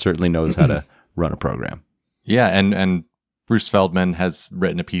 Harbaugh certainly knows how to run a program. Yeah, and Bruce Feldman has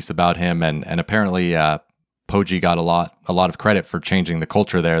written a piece about him, and apparently Poggi got a lot of credit for changing the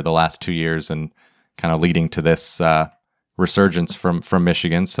culture there the last 2 years and kind of leading to this resurgence from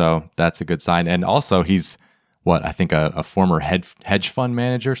Michigan. So that's a good sign. And also he's I think a former hedge fund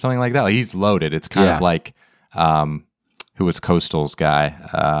manager, something like that. Like he's loaded. It's kind of like who was Coastal's guy?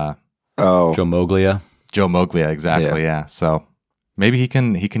 Joe Moglia. Joe Moglia, exactly. Yeah. So maybe he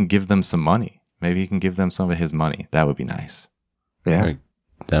can give them some money. Maybe he can give them some of his money. That would be nice. Yeah,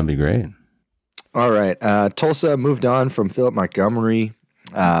 that'd be great. All right. Tulsa moved on from Philip Montgomery.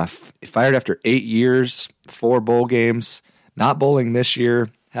 Fired after 8 years, 4 bowl games. Not bowling this year.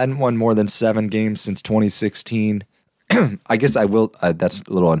 Hadn't won more than 7 games since 2016. I guess I will. That's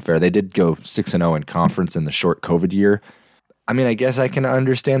a little unfair. They did go 6-0 in conference in the short COVID year. I mean, I guess I can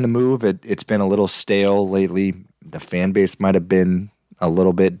understand the move. It's been a little stale lately. The fan base might have been a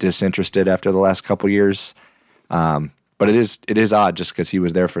little bit disinterested after the last couple years. But it is odd just because he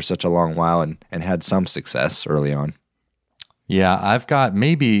was there for such a long while and had some success early on. Yeah, I've got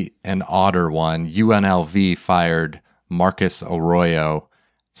maybe an odder one. UNLV fired Marcus Arroyo.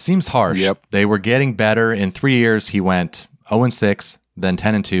 Seems harsh. Yep. They were getting better. In 3 years, he went 0-6, then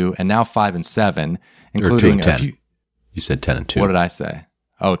 10-2, and now 5-7, including a few. You said 10-2. What did I say?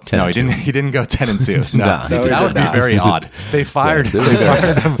 Oh, no, he didn't. He didn't go 10-2. No, no, that would be very odd. They fired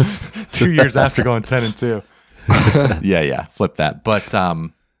them 2 years after going 10-2. Yeah, flip that. But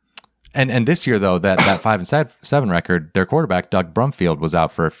and this year though, that 5-7 record, their quarterback Doug Brumfield was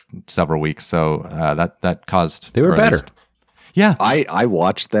out for several weeks, so that caused they were better. Yeah. I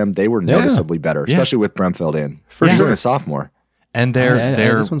watched them. They were noticeably better, Yeah. especially with Bremfeld in. For He's sure. only a sophomore. And they're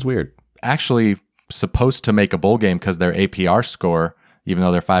this one's weird. actually supposed to make a bowl game because their APR score, even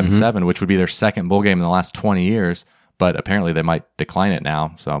though they're 5-7, which would be their second bowl game in the last 20 years, but apparently they might decline it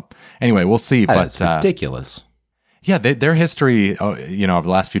now. So anyway, we'll see. That's But ridiculous. yeah, their history, over the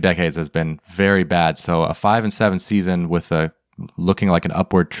last few decades has been very bad. So a 5-7 season with a looking like an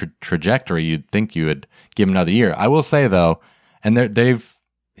upward trajectory, you'd think you would give him another year. I will say though, and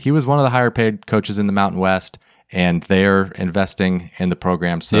he was one of the higher paid coaches in the Mountain West, and they're investing in the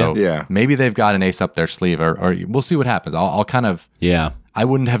program. So Yeah. maybe they've got an ace up their sleeve, or we'll see what happens. I'll kind of, I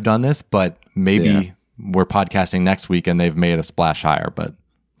wouldn't have done this, but maybe we're podcasting next week and they've made a splash higher, but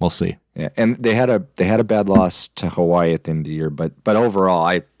we'll see. Yeah, and they had a bad loss to Hawaii at the end of the year, but overall,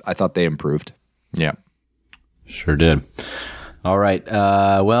 I thought they improved. Yeah. Sure did. All right.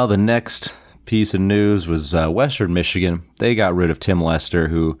 Well, the next piece of news was Western Michigan. They got rid of Tim Lester,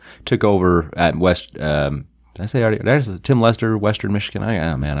 who took over at West. Did I say already? There's Tim Lester, Western Michigan.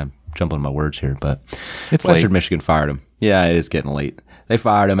 Man, I'm jumping my words here, but It's Western late. Michigan fired him. Yeah, it is getting late. They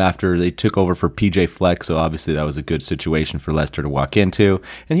fired him after they took over for PJ Fleck, so obviously that was a good situation for Lester to walk into.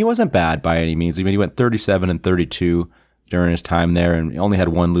 And he wasn't bad by any means. I mean, he went 37-32 during his time there, and he only had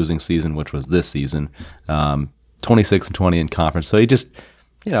one losing season, which was this season. 26-20 in conference. So he just,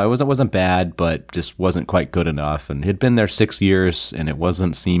 it wasn't bad, but just wasn't quite good enough. And he'd been there 6 years, and it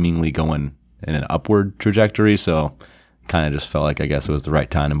wasn't seemingly going in an upward trajectory. So kind of just felt like, I guess it was the right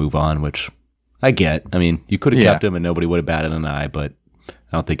time to move on, which I get. I mean, you could have kept him and nobody would have batted an eye, but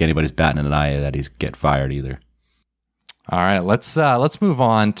I don't think anybody's batting an eye that he's get fired either. All right, let's move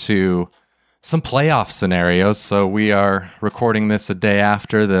on to some playoff scenarios. So we are recording this a day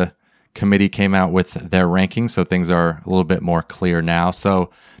after the committee came out with their rankings, so things are a little bit more clear now. So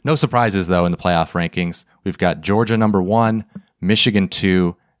no surprises though in the playoff rankings. We've got Georgia number 1, Michigan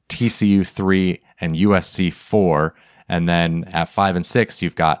 2, TCU 3, and USC 4. And then at 5 and 6,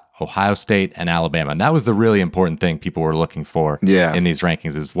 you've got Ohio State and Alabama. And that was the really important thing people were looking for in these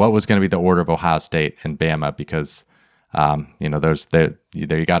rankings, is what was going to be the order of Ohio State and Bama, because there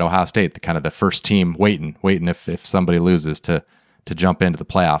you got Ohio State, the kind of the first team waiting if somebody loses to jump into the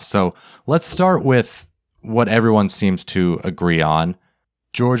playoffs. So let's start with what everyone seems to agree on.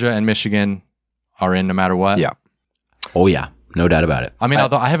 Georgia and Michigan are in no matter what. Yeah. Oh yeah, no doubt about it. I mean,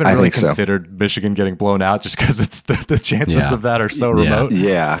 although I haven't I really think so. considered Michigan getting blown out, just because it's the chances of that are so remote.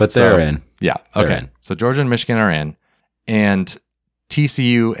 Yeah. But they're in. Yeah. They're Okay. in. So So Georgia and Michigan are in, and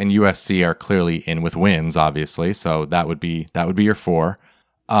TCU and USC are clearly in with wins, obviously. So that would be your 4.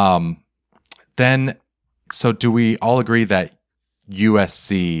 Then, so do we all agree that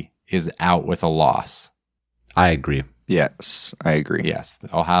USC is out with a loss? I agree. Yes, I agree. Yes.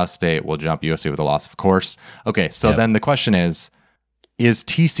 Ohio State will jump USC with a loss, of course. Okay. So Yep. then the question is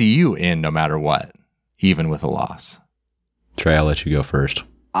TCU in no matter what, even with a loss? Trey, I'll let you go first.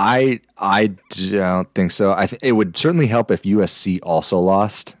 I don't think so. It would certainly help if USC also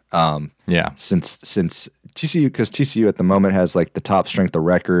lost. Yeah. Since TCU, because TCU at the moment has like the top strength of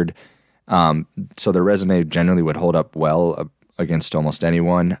record, so their resume generally would hold up well against almost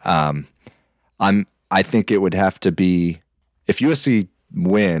anyone. I think it would have to be, if USC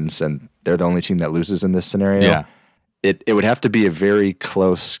wins and they're the only team that loses in this scenario. Yeah. It would have to be a very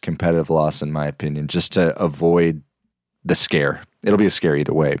close competitive loss, in my opinion, just to avoid the scare. It'll be a scare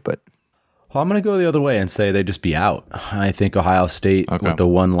either way, but Well, I'm going to go the other way and say they'd just be out. I think Ohio State, with the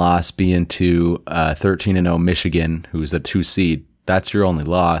one loss being to 13-0 Michigan, who's a 2 seed, that's your only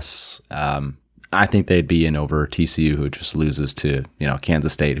loss. I think they'd be in over TCU, who just loses to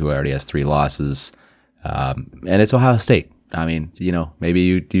Kansas State, who already has 3 losses, and it's Ohio State. I mean, maybe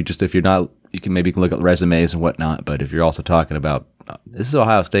you just, if you're not, you can maybe look at resumes and whatnot, but if you're also talking about this is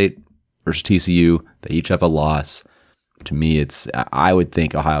Ohio State versus TCU, they each have a loss. To me, I would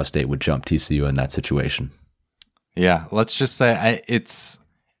think Ohio State would jump TCU in that situation. Yeah, let's just say it's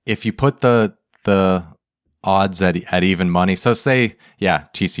if you put the odds at even money. So say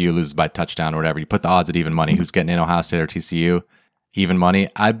TCU loses by touchdown or whatever. You put the odds at even money. Who's getting in, Ohio State or TCU? Even money.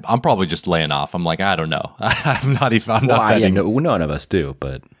 I'm probably just laying off. I'm like, I don't know. I'm not betting. None of us do,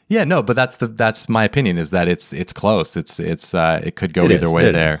 but yeah, no. But that's my opinion. Is that it's close. It could go either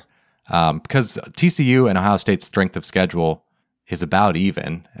way there. Because TCU and Ohio State's strength of schedule is about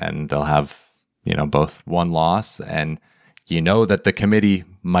even, and they'll have, both one loss, and that the committee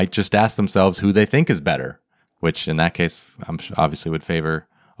might just ask themselves who they think is better, which in that case, obviously would favor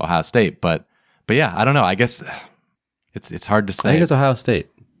Ohio State. But yeah, I don't know. I guess it's hard to say. I think it's Ohio State.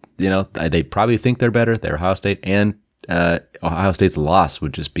 They probably think they're better. They're Ohio State, and Ohio State's loss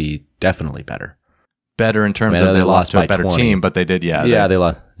would just be definitely better. better in terms I mean, of they lost to by a better 20. team, but they did, Yeah, they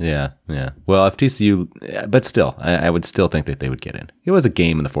lost. Yeah. Well, if TCU, but still, I would still think that they would get in. It was a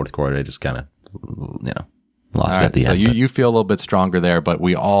game in the fourth quarter. They just kind of, lost it at the so end. you feel a little bit stronger there, but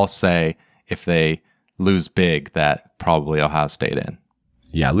we all say if they lose big, that probably Ohio State in.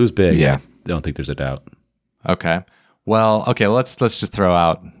 Yeah, lose big. Yeah. I don't think there's a doubt. Okay. Well, okay, let's just throw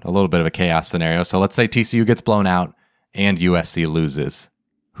out a little bit of a chaos scenario. So let's say TCU gets blown out and USC loses.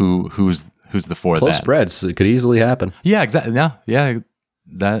 Who's the four Close then? spreads. It could easily happen. Yeah, exactly. No, yeah.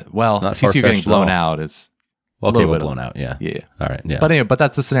 Not Not TCU getting far-fetched blown at all. out is Okay, little well, bit of- blown out. Yeah. yeah. All right. Yeah. But anyway,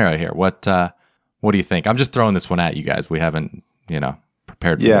 that's the scenario here. What do you think? I'm just throwing this one at you guys. We haven't,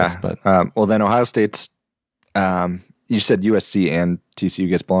 prepared for this, but well, then Ohio State's. You said USC and TCU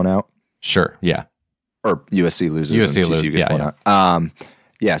gets blown out, sure. Yeah. or USC loses USC and loses, TCU gets yeah, blown out.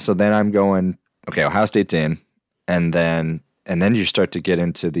 Yeah. So then I'm going. Okay, Ohio State's in, and then you start to get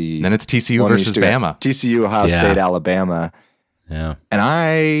into the. Then it's TCU one you versus still got Bama. TCU, Ohio Yeah. State, Alabama, yeah. and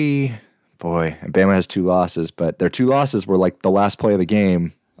Bama has 2 losses, but their 2 losses were like the last play of the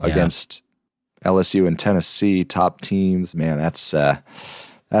game Yeah. against LSU and Tennessee, top teams. Man,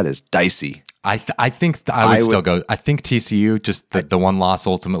 that is dicey. I think I would still go. I think TCU, just the one loss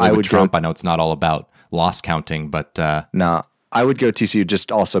ultimately I with would Trump. go- I know it's not all about loss counting, but No, I would go TCU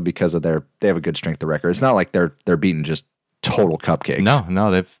just also because of they have a good strength of record. It's not like they're beating just total cupcakes. no,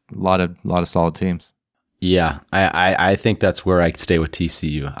 they've a lot of solid teams. Yeah, I think that's where I stay with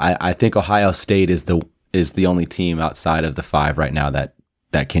TCU. I think Ohio State is the only team outside of the 5 right now that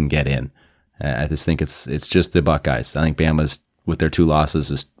can get in. I just think it's just the Buckeyes. I think Bama's with their 2 losses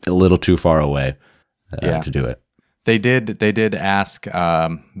is a little too far away to do it. They did ask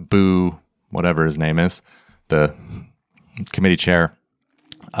Boo, whatever his name is, the committee chair,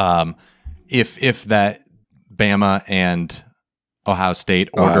 if that Bama and Ohio State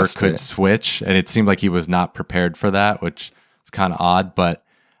order could switch, and it seemed like he was not prepared for that, which is kind of odd. But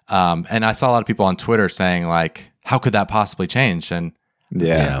and I saw a lot of people on Twitter saying like, how could that possibly change? And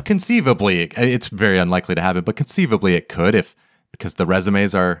Yeah. conceivably, it's very unlikely to happen, but conceivably it could because the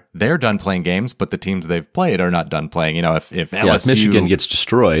resumes they're done playing games, but the teams they've played are not done playing. If LSU, If Michigan gets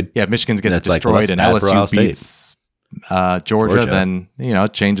destroyed, if Michigan gets that's like, well, destroyed that's and bad for Ohio LSU State. beats Georgia, then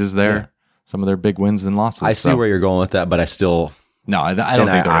it changes some of their big wins and losses. I see where you're going with that, but I still No, I don't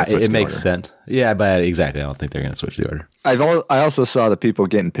think they're going to switch it the makes order. sense. Yeah, but exactly, I don't think they're going to switch the order. I also saw the people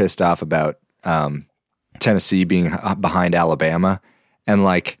getting pissed off about Tennessee being behind Alabama, and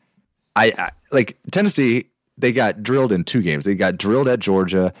like like Tennessee, they got drilled in 2 games. They got drilled at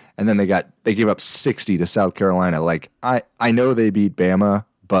Georgia, and then they gave up 60 to South Carolina. Like I know they beat Bama,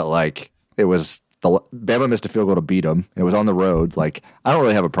 but like it was Bama missed a field goal to beat them. It was on the road. Like I don't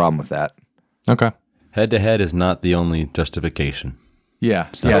really have a problem with that. Okay. Head to head is not the only justification. Yeah.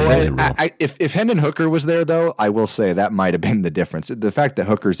 not Yeah. really they- the rule. If Hendon Hooker was there, though, I will say that might have been the difference. The fact that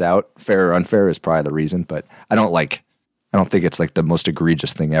Hooker's out, fair or unfair, is probably the reason. But I don't think it's like the most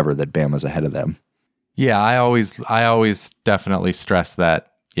egregious thing ever that Bama's ahead of them. Yeah, I always definitely stress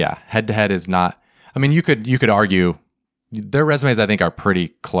that. Yeah, head to head is not. I mean, you could argue their resumes. I think are pretty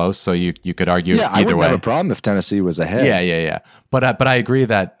close, so you could argue Yeah, I either wouldn't way. have a problem if Tennessee was ahead. Yeah. But I agree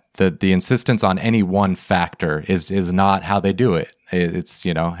that the insistence on any one factor is not how they do it. It's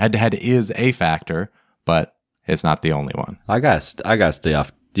head to head is a factor, but it's not the only one. I got to stay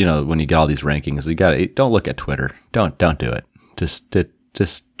off. When you get all these rankings, don't look at Twitter. Don't do it.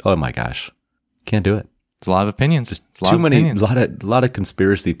 Just oh my gosh, can't do it. There's a lot of opinions. There's a lot Too of many, opinions. a lot of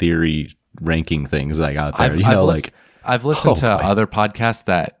conspiracy theory ranking things like out there. I've listened to boy. other podcasts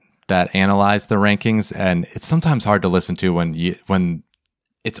that analyze the rankings, and it's sometimes hard to listen to when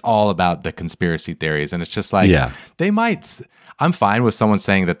it's all about the conspiracy theories, and it's just like they might. I'm fine with someone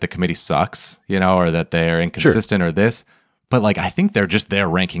saying that the committee sucks, or that they're inconsistent or this. But like, I think they're just there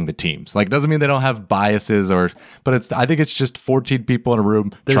ranking the teams. Like, doesn't mean they don't have biases but I think it's just 14 people in a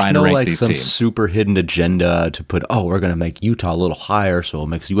room trying to rank like these some teams. super hidden agenda to put. Oh, we're gonna make Utah a little higher, so it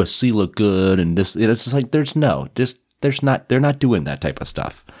makes USC look good. And this, it's just like they're not doing that type of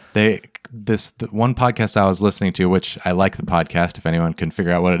stuff. The one podcast I was listening to, which I like the podcast if anyone can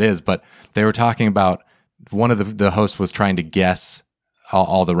figure out what it is, but they were talking about one of the hosts was trying to guess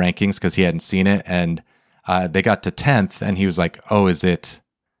all the rankings because he hadn't seen it, and they got to 10th, and he was like, "Oh, is it,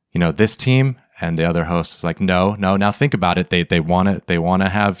 this team?" And the other host was like, "No. Now think about it. They want to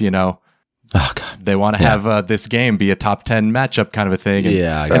have, Oh God. they want to have this game be a top 10 matchup kind of a thing." And,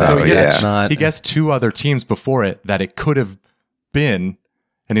 Yeah, and so exactly. he guessed 2 other teams before it that it could have been.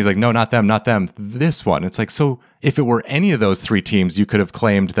 And he's like, "No, not them, this one." It's like, so if it were any of those 3 teams, you could have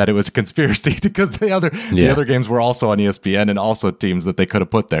claimed that it was a conspiracy because the other games were also on ESPN and also teams that they could have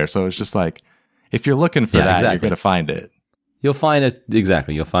put there. So it's just like, if you're looking for Yeah, that, exactly. you're going to find it. You'll find it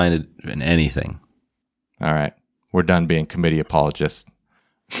exactly. You'll find it in anything. All right. We're done being committee apologists.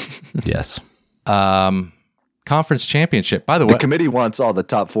 Yes. Conference championship. By the The way, committee wants all the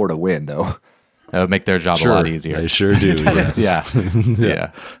top 4 to win, though. that would make their job a lot easier. They sure do. Yes.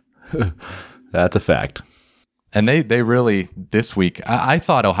 Yeah. That's a fact. And they really, this week, I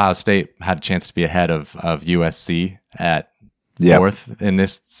thought Ohio State had a chance to be ahead of USC at Yep. fourth in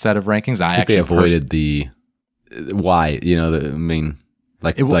this set of rankings. I think they avoided the why,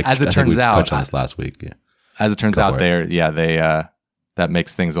 like as it I think turns we out, touched on this last week. Yeah. as it turns Go out, for it. they that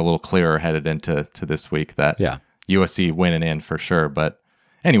makes things a little clearer headed into this week. That Yeah. USC winning in for sure. But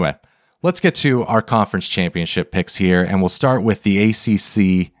anyway, let's get to our conference championship picks here, and we'll start with the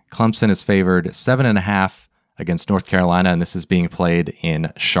ACC. Clemson is favored 7.5 against North Carolina, and this is being played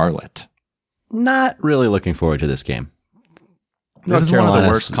in Charlotte. Not really looking forward to this game. This is one of the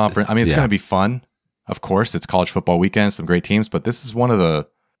worst conference. I mean, it's yeah. going to be fun. Of course, it's college football weekend, some great teams, but this is one of the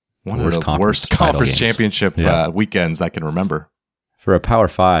worst title conference games. championship Yeah. weekends I can remember. For a Power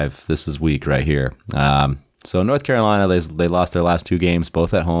 5, this is week right here. So North Carolina, they lost their last 2 games,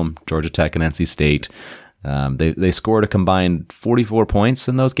 both at home, Georgia Tech and NC State. They scored a combined 44 points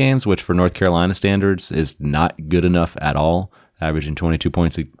in those games, which for North Carolina standards is not good enough at all, averaging 22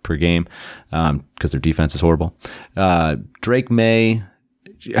 points per game because their defense is horrible. Drake May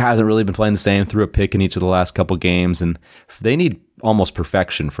hasn't really been playing the same, threw a pick in each of the last couple games, and they need almost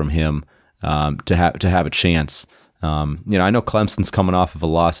perfection from him to have a chance. I know Clemson's coming off of a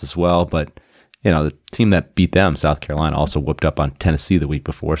loss as well, but the team that beat them, South Carolina, also whooped up on Tennessee the week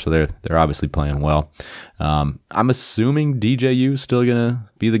before, so they're obviously playing well. I'm assuming DJU is still gonna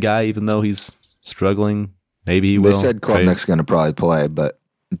be the guy, even though he's struggling. Maybe he will. They said Klubnik's going to probably play, but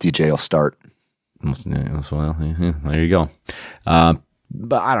DJ will start. Well, there you go.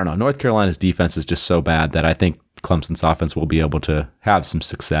 But I don't know. North Carolina's defense is just so bad that I think Clemson's offense will be able to have some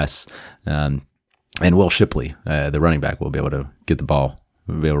success. And Will Shipley, the running back, will be able to get the ball,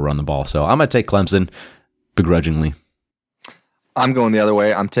 will be able to run the ball. So I'm going to take Clemson begrudgingly. I'm going the other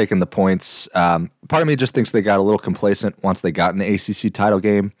way. I'm taking the points. Part of me just thinks they got a little complacent once they got in the ACC title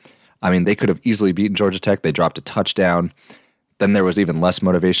game. I mean, they could have easily beaten Georgia Tech. They dropped a touchdown. Then there was even less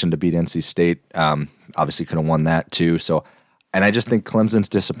motivation to beat NC State. Obviously could have won that too. And I just think Clemson's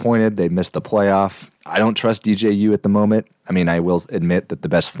disappointed. They missed the playoff. I don't trust DJU at the moment. I mean, I will admit that the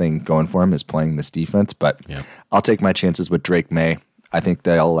best thing going for him is playing this defense, but I'll take my chances with Drake May. I think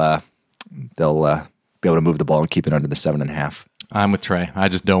they'll be able to move the ball and keep it under the 7.5. I'm with Trey. I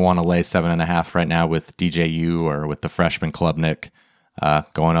just don't want to lay 7.5 right now with DJU or with the freshman Klubnik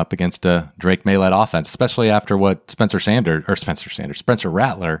going up against a Drake May-led offense, especially after what Spencer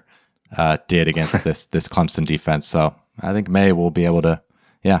Rattler did against this Clemson defense. So I think May will be able to,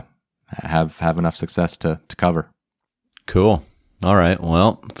 have enough success to cover. Cool. All right.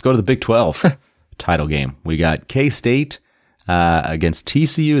 Well, let's go to the Big 12 title game. We got K-State against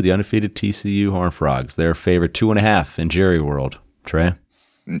TCU, the undefeated TCU Horned Frogs. They're favored 2.5 in Jerry World. Trey?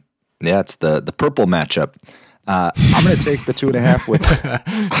 Yeah, it's the purple matchup. I'm going to take the 2.5 with.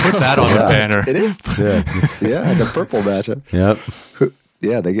 Put that on the banner. It is. Yeah, the purple matchup. Yep.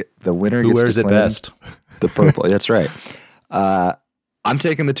 Yeah, they get the winner. Who gets wears to it claim best? The purple. That's right. I'm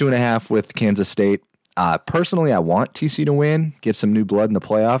taking the 2.5 with Kansas State. Personally, I want TCU to win, get some new blood in the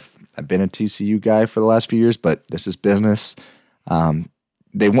playoff. I've been a TCU guy for the last few years, but this is business.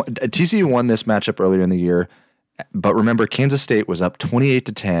 TCU won this matchup earlier in the year, but remember, Kansas State was up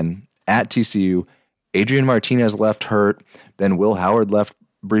 28-10 at TCU. Adrian Martinez left hurt. Then Will Howard left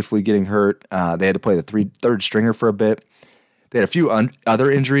briefly getting hurt. They had to play the third stringer for a bit. They had a few other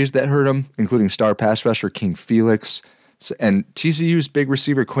injuries that hurt them, including star pass rusher King Felix. And TCU's big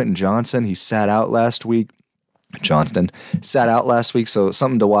receiver Quentin Johnston, he sat out last week. So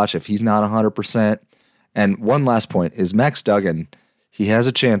something to watch if he's not 100%. And one last point is Max Duggan. He has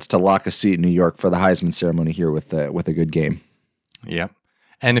a chance to lock a seat in New York for the Heisman ceremony here with a good game. Yep.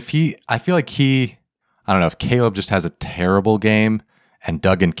 And I feel like I don't know, if Caleb just has a terrible game and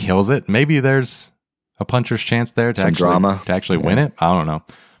Duggan kills it, maybe there's a puncher's chance there to actually win it. I don't know.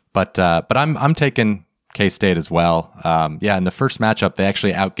 But I'm taking K-State as well. In the first matchup, they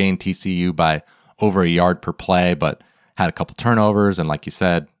actually outgained TCU by over a yard per play, but had a couple turnovers. And like you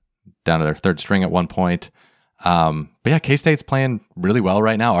said, down to their third string at one point. K-State's playing really well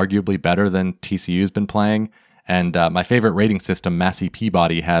right now, arguably better than TCU's been playing. And my favorite rating system, Massey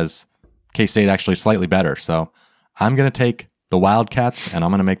Peabody, has K-State actually slightly better. So I'm going to take the Wildcats, and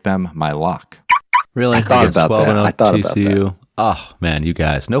I'm going to make them my lock. Really? I thought about that. I thought TCU. about that. Oh, man, you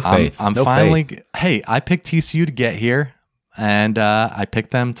guys. No faith. I'm no finally... faith. Hey, I picked TCU to get here, and I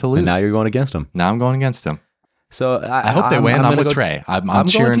picked them to lose. And now you're going against them. Now I'm going against them. So I hope they win. I'm with Trey. I'm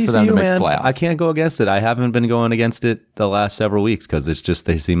cheering going for them to make man. the playoff. I can't go against it. I haven't been going against it the last several weeks because it's just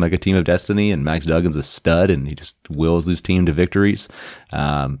they seem like a team of destiny, and Max Duggan's a stud, and he just wills his team to victories.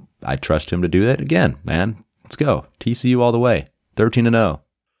 I trust him to do that again, man. Let's go. TCU all the way. 13-0.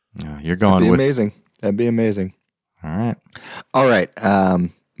 Yeah, you're going That'd be with amazing. That'd be amazing. All right.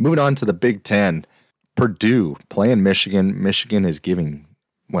 Moving on to the Big Ten. Purdue playing Michigan. Michigan is giving,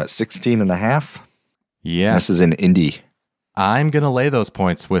 16.5? Yeah. This is in Indy. I'm going to lay those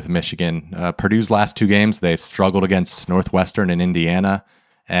points with Michigan. Purdue's last 2 games, they've struggled against Northwestern and Indiana.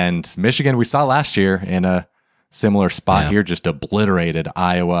 And Michigan, we saw last year in a similar spot here, just obliterated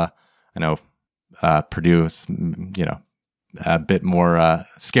Iowa. I know Purdue is, a bit more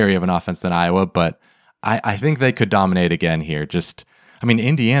scary of an offense than Iowa, but I think they could dominate again here.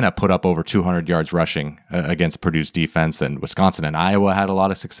 Indiana put up over 200 yards rushing against Purdue's defense, and Wisconsin and Iowa had a lot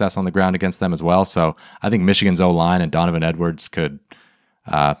of success on the ground against them as well. So I think Michigan's O-line and Donovan Edwards could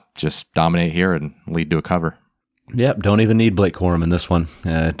just dominate here and lead to a cover. Yep, don't even need Blake Corum in this one.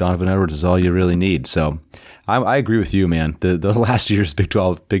 Donovan Edwards is all you really need. So I agree with you, man. The last year's Big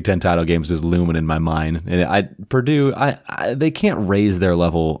 12, Big 10 title games is looming in my mind. And Purdue, they can't raise their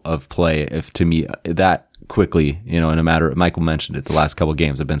level of play that quickly, in a matter. Michael mentioned it. The last couple of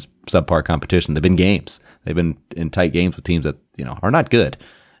games have been subpar competition. They've been games. They've been in tight games with teams that are not good.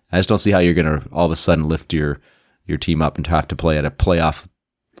 I just don't see how you're going to all of a sudden lift your team up and have to play at a playoff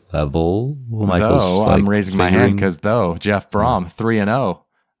level. I'm raising my hand because Jeff Brom 3-0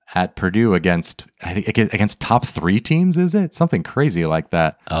 at Purdue against top 3 teams. Is it something crazy like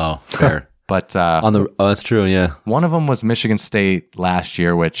that? Oh, fair. But that's true. Yeah, one of them was Michigan State last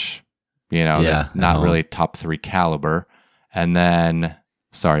year, which. Not really top 3 caliber. And then,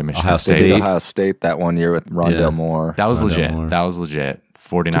 Michigan State. Ohio State that one year with Rondale Moore. That was legit.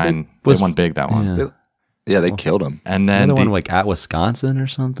 49. They won big that one. Yeah, they killed him. And then the one at Wisconsin or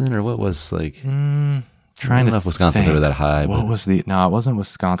something, or what was trying I don't to know if Wisconsin's ever that high. What was no, it wasn't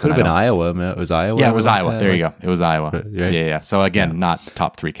Wisconsin. Could have been Iowa. Man. It was Iowa. Yeah, it was Iowa. There you go. It was Iowa. Right? Yeah. So again, not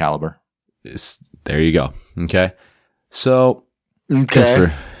top 3 caliber. There you go. Okay. So. Okay.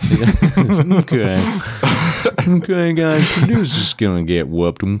 Okay, guys. Purdue's just gonna get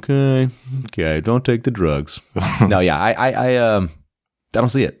whooped. Okay. Don't take the drugs. No, yeah. I don't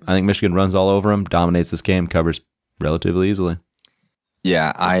see it. I think Michigan runs all over them, dominates this game, covers relatively easily.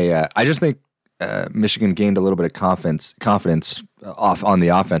 Yeah, I just think Michigan gained a little bit of confidence off on the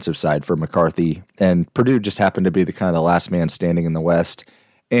offensive side for McCarthy, and Purdue just happened to be the last man standing in the West.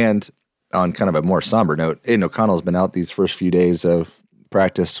 And on kind of a more somber note, Aiden O'Connell's been out these first few days of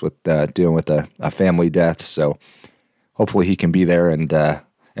practice with dealing with a family death, so hopefully he can be there and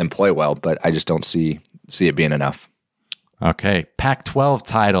play well. But I just don't see it being enough. Okay, Pac-12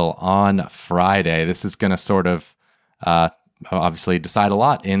 title on Friday. This is going to sort of obviously decide a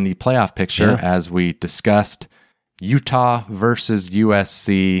lot in the playoff picture, as we discussed. Utah versus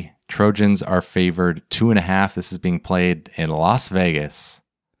USC. Trojans are favored 2.5. This is being played in Las Vegas.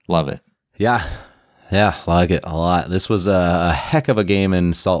 Love it. Yeah, like it a lot. This was a heck of a game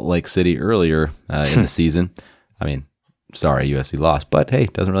in Salt Lake City earlier in the season. USC lost, but hey,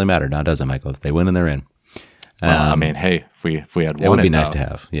 doesn't really matter now, does it, Michael? If they win and they're in. Hey, if we had one, it would be nice to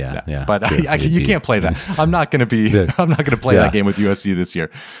have. Yeah. But you can't play that. I'm not going to play that game with USC this year.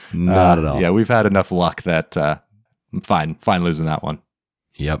 Not at all. Yeah, we've had enough luck that fine losing that one.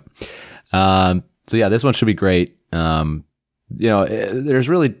 Yep. This one should be great. There's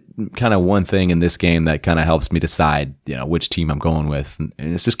really kind of one thing in this game that kind of helps me decide, which team I'm going with, and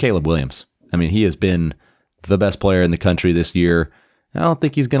it's just Caleb Williams. He has been the best player in the country this year. I don't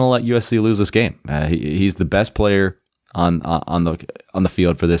think he's going to let USC lose this game. He's the best player on the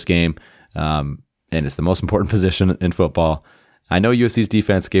field for this game, and it's the most important position in football. I know USC's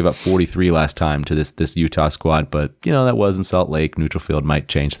defense gave up 43 last time to this Utah squad, but that was in Salt Lake. Neutral field might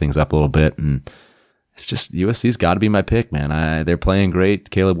change things up a little bit, and it's just USC's got to be my pick, man. They're playing great.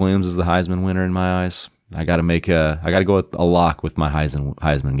 Caleb Williams is the Heisman winner in my eyes. I got to go with a lock with my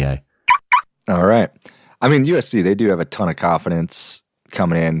Heisman guy. All right. USC, they do have a ton of confidence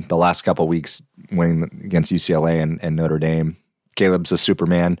coming in the last couple of weeks, winning against UCLA and Notre Dame. Caleb's a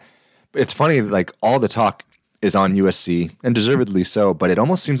Superman. It's funny, all the talk is on USC, and deservedly so, but it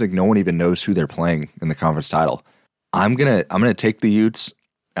almost seems like no one even knows who they're playing in the conference title. I'm gonna take the Utes.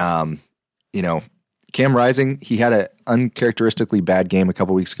 Cam Rising, he had an uncharacteristically bad game a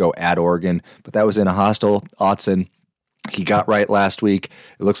couple weeks ago at Oregon, but that was in a hostile Autzen. He got right last week.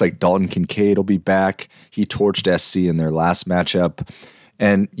 It looks like Dalton Kincaid will be back. He torched SC in their last matchup.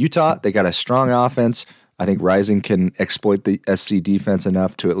 And Utah, they got a strong offense. I think Rising can exploit the SC defense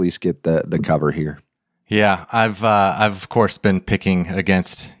enough to at least get the cover here. Yeah, I've of course been picking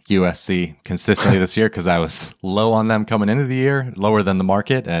against USC consistently this year because I was low on them coming into the year, lower than the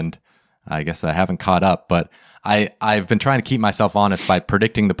market, and I guess I haven't caught up. But I've been trying to keep myself honest by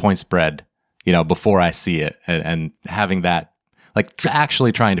predicting the point spread, before I see it, and having that,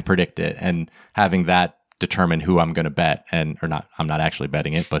 actually trying to predict it and having that determine who I'm going to bet, or not. I'm not actually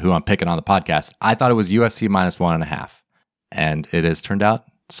betting it, but who I'm picking on the podcast. I thought it was USC -1.5, and it has turned out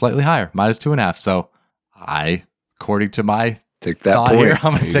slightly higher, -2.5. So according to my take that thought point here,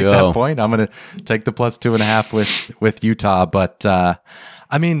 I'm going to take that point. I'm going to take the +2.5 with Utah. But the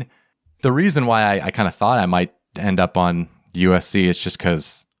reason why I kind of thought I might end up on USC is just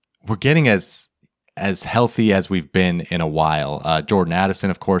because we're getting as healthy as we've been in a while. Jordan Addison,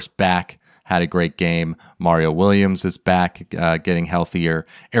 of course, back, had a great game. Mario Williams is back, getting healthier.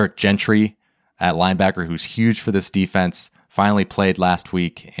 Eric Gentry at linebacker, who's huge for this defense, finally played last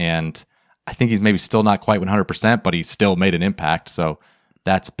week, and I think he's maybe still not quite 100%, but he still made an impact, so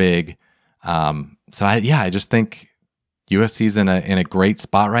that's big. I just think USC's in a great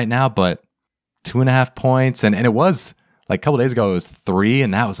spot right now, but 2.5 points, and it was a couple days ago it was 3,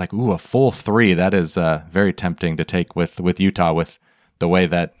 and that was a full 3. That is very tempting to take with Utah, with the way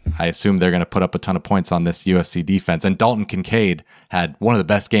that I assume they're going to put up a ton of points on this USC defense. And Dalton Kincaid had one of the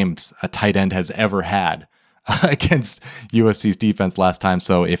best games a tight end has ever had against USC's defense last time.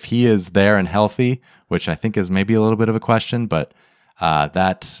 So if he is there and healthy, which I think is maybe a little bit of a question, but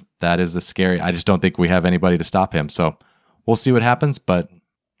that is a scary. I just don't think we have anybody to stop him. So we'll see what happens, but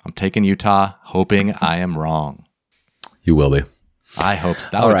I'm taking Utah, hoping I am wrong. You will be. I hope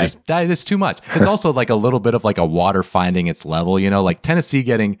so. That is too much. It's also a little bit of a water finding its level, Tennessee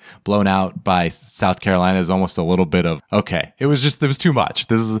getting blown out by South Carolina is almost a little bit of, okay, it was too much.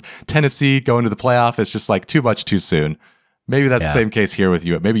 This is Tennessee going to the playoff. It's just too much too soon. Maybe that's the same case here with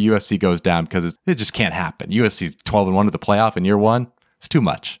you. Maybe USC goes down because it just can't happen. USC's 12-1 to the playoff in year one. It's too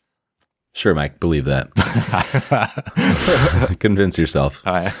much. Sure, Mike, believe that. Convince yourself.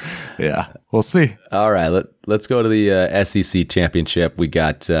 Yeah, we'll see. All right, let's go to the SEC championship. We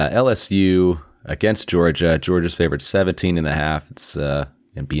got LSU against Georgia. Georgia's favorite 17.5. It's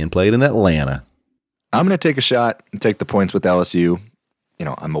being played in Atlanta. I'm going to take a shot and take the points with LSU.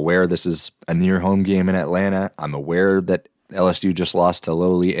 I'm aware this is a near home game in Atlanta. I'm aware that LSU just lost to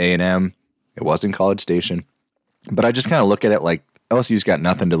lowly A&M. It was in College Station. But I just kind of look at it like LSU's got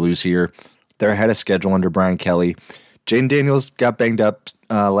nothing to lose here. They're ahead of schedule under Brian Kelly. Jaden Daniels got banged up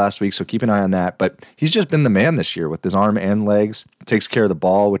last week, so keep an eye on that. But he's just been the man this year with his arm and legs. Takes care of the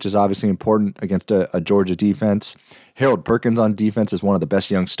ball, which is obviously important against a Georgia defense. Harold Perkins on defense is one of the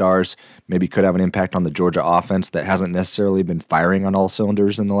best young stars. Maybe could have an impact on the Georgia offense that hasn't necessarily been firing on all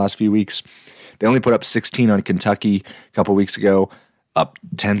cylinders in the last few weeks. They only put up 16 on Kentucky a couple weeks ago, up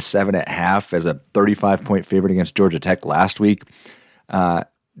 10-7 at half as a 35-point favorite against Georgia Tech last week.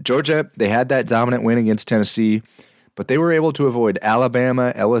 Georgia, they had that dominant win against Tennessee, but they were able to avoid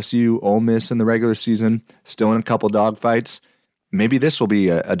Alabama, LSU, Ole Miss in the regular season, still in a couple dogfights. Maybe this will be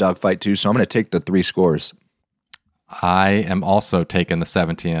a dogfight too, so I'm going to take the 3 scores. I am also taking the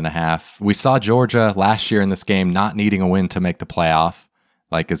 17.5. We saw Georgia last year in this game not needing a win to make the playoff,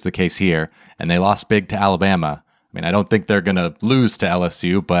 like is the case here, and they lost big to Alabama. I don't think they're going to lose to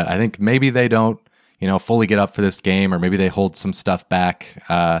LSU, but I think maybe they don't fully get up for this game, or maybe they hold some stuff back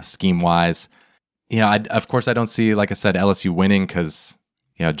scheme-wise. Of course, I don't see, like I said, LSU winning because,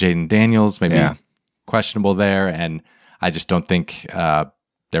 Jaden Daniels maybe questionable there, and I just don't think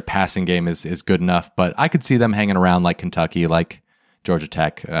their passing game is good enough. But I could see them hanging around like Kentucky, like Georgia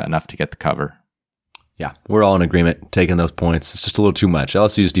Tech, enough to get the cover. Yeah, we're all in agreement taking those points. It's just a little too much.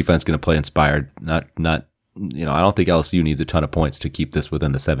 LSU's defense is going to play inspired, not. I don't think LSU needs a ton of points to keep this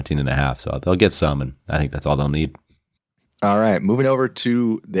within the 17.5, so they'll get some, and I think that's all they'll need. All right, moving over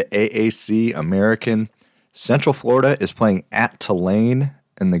to the AAC American. Central Florida is playing at Tulane,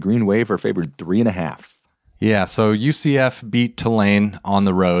 and the Green Wave are favored 3.5. Yeah, so UCF beat Tulane on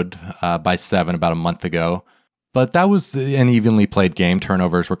the road by 7 about a month ago, but that was an evenly played game.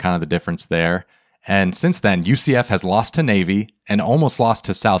 Turnovers were kind of the difference there. And since then, UCF has lost to Navy and almost lost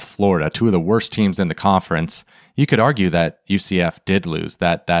to South Florida, 2 of the worst teams in the conference. You could argue that UCF did lose.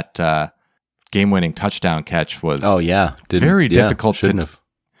 That game-winning touchdown catch was very difficult to have.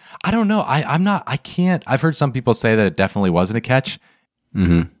 I don't know. I can't. I've heard some people say that it definitely wasn't a catch.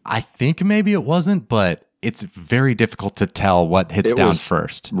 Mm-hmm. I think maybe it wasn't, but it's very difficult to tell what hits down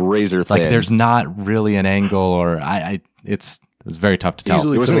first. Razor thin. There's not really an angle, or it was very tough to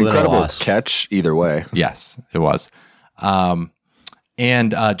tell. It was an incredible catch either way. Yes, it was.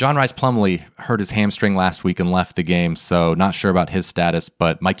 And John Rice Plumlee hurt his hamstring last week and left the game, so not sure about his status,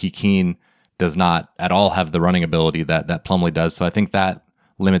 but Mikey Keene does not at all have the running ability that Plumlee does, so I think that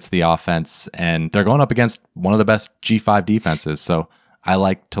limits the offense, and they're going up against one of the best G5 defenses, so I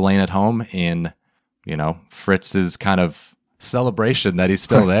like Tulane at home in, Fritz's kind of celebration that he's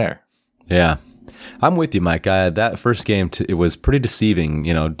still there. Yeah. I'm with you, Mike. That first game, it was pretty deceiving.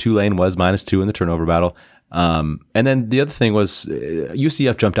 Tulane was -2 in the turnover battle. And then the other thing was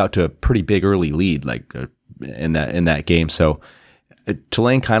UCF jumped out to a pretty big early lead, in that game. So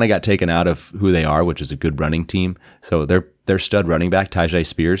Tulane kind of got taken out of who they are, which is a good running team. So their stud running back, Tyjae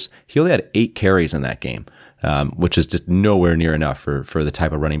Spears, he only had 8 carries in that game, which is just nowhere near enough for the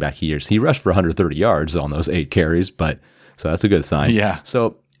type of running back he is. He rushed for 130 yards on those 8 carries, so that's a good sign. Yeah.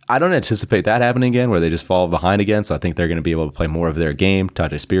 So I don't anticipate that happening again, where they just fall behind again. So I think they're going to be able to play more of their game.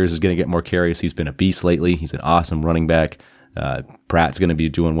 Tyjae Spears is going to get more carries. He's been a beast lately. He's an awesome running back. Pratt's going to be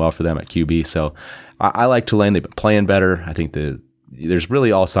doing well for them at QB. So I like Tulane. They've been playing better. I think there's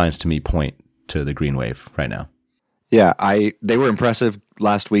really all signs to me point to the Green Wave right now. Yeah, they were impressive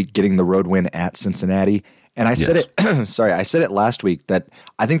last week getting the road win at Cincinnati. And I said it, I said it last week that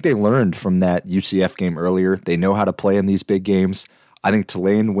I think they learned from that UCF game earlier. They know how to play in these big games. I think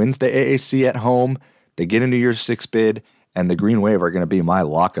Tulane wins the AAC at home. They get into your 6 bid, and the Green Wave are going to be my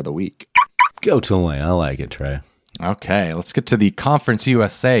lock of the week. Go Tulane. I like it, Trey. Okay, let's get to the Conference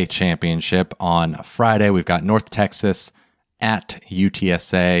USA Championship on Friday. We've got North Texas at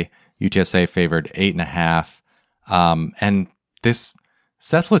UTSA. UTSA favored 8.5. And this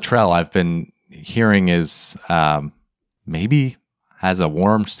Seth Luttrell, I've been hearing is maybe has a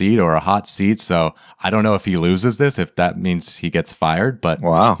warm seat or a hot seat, so I don't know if he loses this, if that means he gets fired. But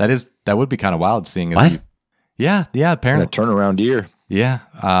wow, that would be kind of wild seeing. What? Yeah, apparently a turnaround year. Yeah,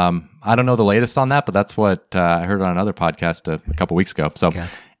 I don't know the latest on that, but that's what I heard on another podcast a couple weeks ago. So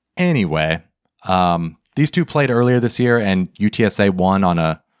anyway, these two played earlier this year, and UTSA won on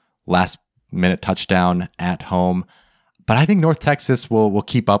a last-minute touchdown at home. But I think North Texas will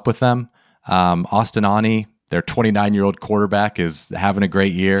keep up with them. Austin Aune, their 29-year-old quarterback, is having a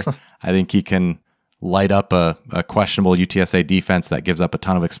great year. I think he can light up a questionable UTSA defense that gives up a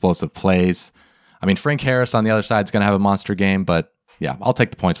ton of explosive plays. I mean, Frank Harris on the other side is going to have a monster game, but yeah, I'll take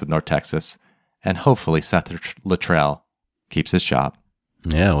the points with North Texas. And hopefully Seth Luttrell keeps his job.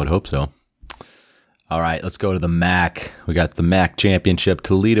 Yeah, I would hope so. All right, let's go to the MAC. We got the MAC championship.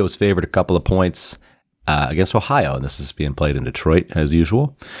 Toledo's favored a couple of points against Ohio, and this is being played in Detroit as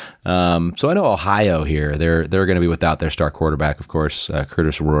usual. So I know Ohio here, they're going to be without their star quarterback, of course,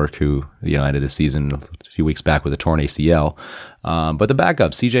 Curtis Rourke, who ended his season a few weeks back with a torn ACL. But the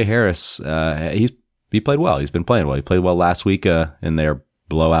backup, CJ Harris, he played well. He's been playing well. He played well last week in their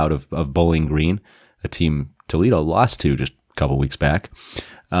blowout of Bowling Green, a team Toledo lost to just a couple weeks back.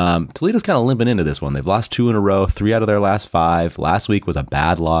 Toledo's kind of limping into this one. They've lost 2 in a row, 3 out of their last 5. Last week was a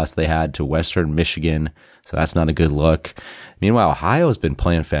bad loss they had to Western Michigan, so that's not a good look. Meanwhile, Ohio's been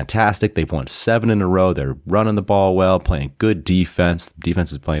playing fantastic. They've won 7 in a row. They're running the ball well, playing good defense. The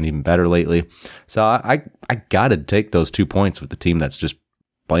defense is playing even better lately. So I got to take those 2 points with the team that's just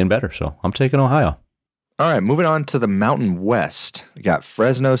playing better. So I'm taking Ohio. All right, moving on to the Mountain West. We got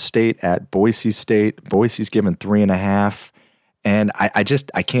Fresno State at Boise State. Boise's given 3.5. And I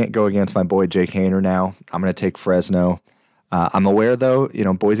can't go against my boy Jake Haener now. I'm going to take Fresno. I'm aware, though,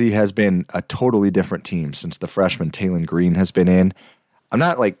 Boise has been a totally different team since the freshman Taylon Green has been in. I'm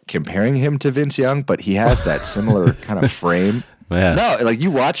not comparing him to Vince Young, but he has that similar kind of frame. Yeah. No,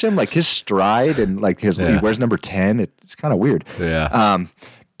 you watch him, his stride and he wears number 10. It's kind of weird. Yeah.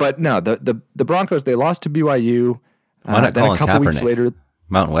 But no, the Broncos, they lost to BYU. Why not then Colin a couple Kaepernick, weeks later,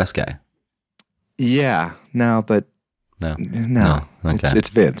 Mountain West guy? Yeah, no, but. No. Okay. It's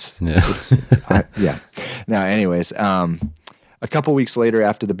Vince. Yeah. Yeah. Now, anyways, a couple weeks later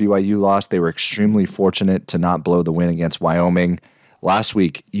after the BYU loss, they were extremely fortunate to not blow the win against Wyoming. Last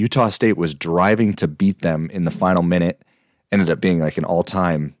week, Utah State was driving to beat them in the final minute. Ended up being an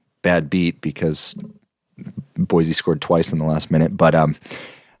all-time bad beat because Boise scored twice in the last minute. But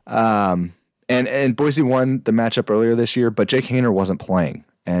and Boise won the matchup earlier this year, but Jake Haener wasn't playing.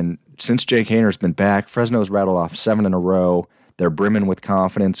 And since Jake Haener's been back, Fresno's rattled off 7 in a row. They're brimming with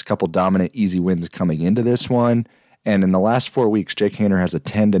confidence, a couple dominant, easy wins coming into this one. And in the last 4 weeks, Jake Haener has a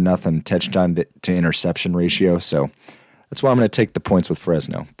 10-0 touchdown to interception ratio. So that's why I'm going to take the points with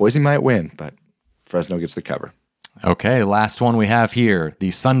Fresno. Boise might win, but Fresno gets the cover. Okay, last one we have here,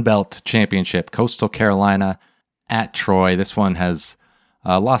 the Sun Belt Championship, Coastal Carolina at Troy. This one has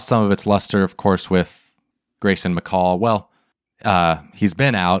lost some of its luster, of course, with Grayson McCall. Well, he's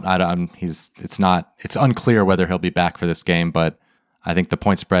been out. It's unclear whether he'll be back for this game, but I think the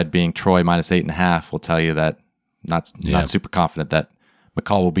point spread being Troy minus 8.5 will tell you that not super confident that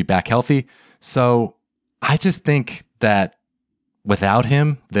McCall will be back healthy. So I just think that without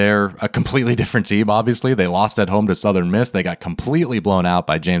him, they're a completely different team. Obviously, they lost at home to Southern Miss. They got completely blown out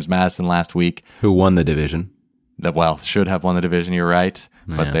by James Madison last week. Who won the division? Should have won the division. You're right,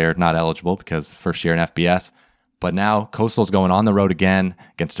 but they're not eligible because first year in FBS. But now Coastal's going on the road again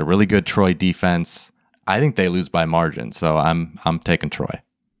against a really good Troy defense. I think they lose by margin, so I'm taking Troy.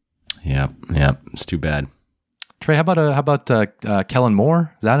 Yeah, it's too bad. Trey, how about Kellen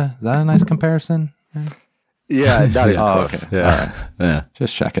Moore? Is that a nice comparison? Yeah, not even close. Okay. Yeah.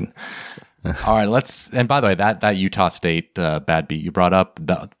 Just checking. All right, and by the way, that Utah State bad beat you brought up,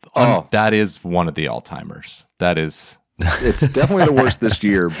 that is one of the all-timers. That is... It's definitely the worst this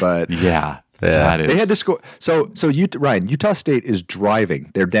year, but... Yeah. That is. They had to score. So Ryan, Utah State is driving.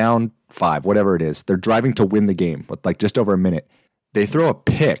 They're down 5, whatever it is. They're driving to win the game with like just over a minute. They throw a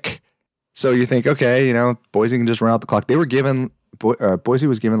pick. So you think, okay, Boise can just run out the clock. They were given... Boise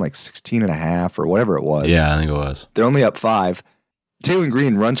was given like 16.5 or whatever it was. Yeah, I think it was. They're only up 5. Taylor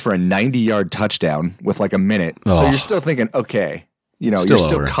Green runs for a 90-yard touchdown with like a minute. So you're still thinking, okay, you're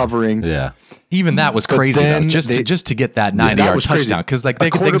still covering. Yeah. Even that was crazy though, just to get that 90-yard touchdown because like they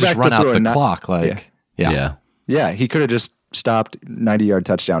could just run out the clock. Yeah, he could have just stopped 90-yard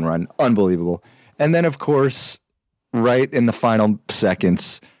touchdown run. Unbelievable. And then of course, right in the final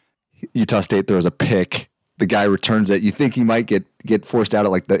seconds, Utah State throws a pick. The guy returns it. You think he might get forced out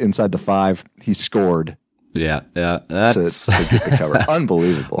at like the inside the 5. He scored. Yeah. That's to get the cover.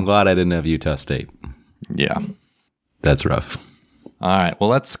 Unbelievable. I'm glad I didn't have Utah State. Yeah. That's rough. All right. Well,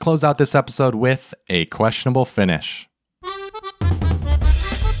 let's close out this episode with a questionable finish.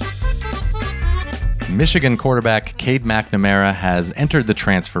 Michigan quarterback Cade McNamara has entered the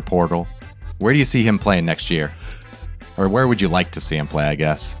transfer portal. Where do you see him playing next year? Or where would you like to see him play, I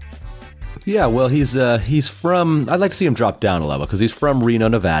guess? Yeah, well, he's from... I'd like to see him drop down a level because he's from Reno,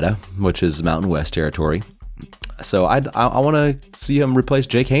 Nevada, which is Mountain West territory. So I want to see him replace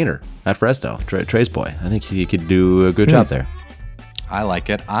Jake Haener at Fresno, Trey's boy. I think he could do a good job there. I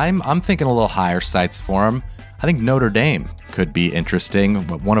like it. I'm thinking a little higher sights for him. I think Notre Dame could be interesting.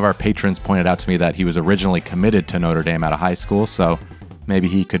 One of our patrons pointed out to me that he was originally committed to Notre Dame out of high school, so maybe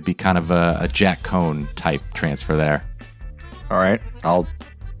he could be kind of a Jack Cohn type transfer there. All right, I'll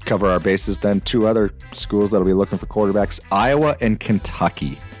cover our bases then. 2 other schools that'll be looking for quarterbacks: Iowa and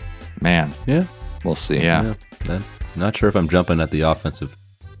Kentucky. Man, yeah, we'll see. Yeah. I'm not sure if I'm jumping at the offensive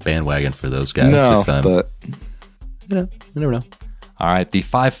bandwagon for those guys. But you never know. All right, the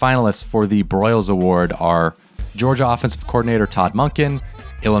 5 finalists for the Broyles Award are Georgia Offensive Coordinator Todd Monken,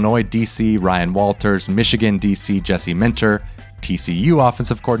 Illinois DC Ryan Walters, Michigan DC Jesse Minter, TCU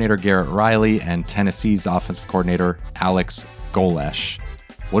Offensive Coordinator Garrett Riley, and Tennessee's Offensive Coordinator Alex Golesh.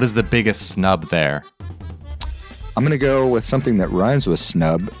 What is the biggest snub there? I'm going to go with something that rhymes with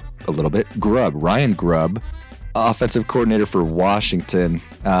snub a little bit. Grubb. Ryan Grubb, offensive coordinator for Washington.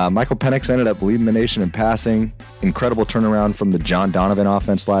 Michael Penix ended up leading the nation in passing. Incredible turnaround from the John Donovan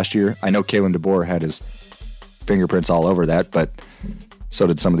offense last year. I know Kalen DeBoer had his fingerprints all over that, but so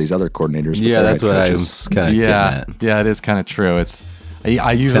did some of these other coordinators. Yeah, that's what I was kind of getting at. Yeah, it is kind of true.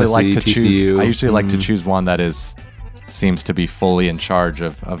 I usually like to choose. I usually like to choose one that seems to be fully in charge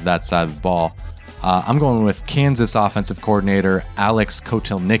of that side of the ball. I'm going with Kansas offensive coordinator Alex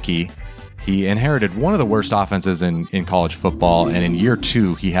Kotelnicki. He inherited one of the worst offenses in college football, and in year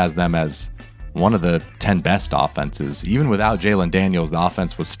 2, he has them as one of the 10 best offenses. Even without Jalen Daniels, the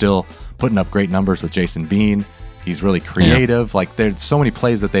offense was still putting up great numbers with Jason Bean. He's really creative. Yeah. Like, there's so many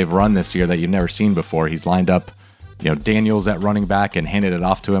plays that they've run this year that you've never seen before. He's lined up, Daniels at running back and handed it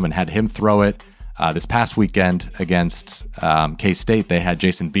off to him and had him throw it. This past weekend against K-State, they had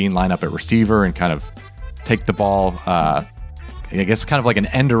Jason Bean line up at receiver and kind of take the ball, I guess kind of like an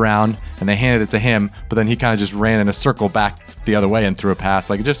end around, and they handed it to him, but then he kind of just ran in a circle back the other way and threw a pass.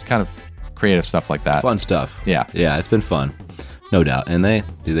 Like, just kind of creative stuff like that. Fun stuff. Yeah. Yeah, it's been fun. No doubt. And they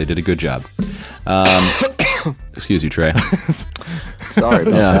did a good job. Excuse you, Trey. Sorry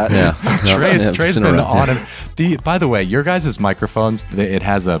about that. Yeah. Trey's been on it. By the way, your guys' microphones, it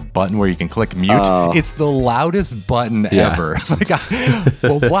has a button where you can click mute. It's the loudest button ever.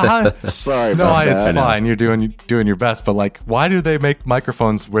 Why? Sorry about that. It's fine. You're doing your best, but like, why do they make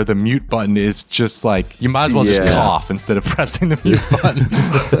microphones where the mute button is just like, you might as well just cough instead of pressing the mute button?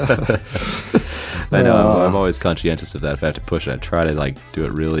 I know. I'm always conscientious of that. If I have to push it, I try to do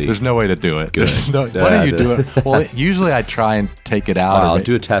it really. There's no way to do it. Why don't you do it? Well, usually I try and take it out. I'll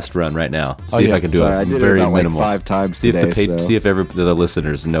do a test run right now. See if I can do it. I did very it about minimal. 5 times see today. See if the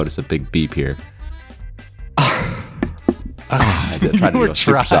listeners notice a big beep here. I tried to go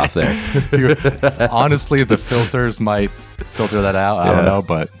super soft there. Honestly, the filters might filter that out. I don't know,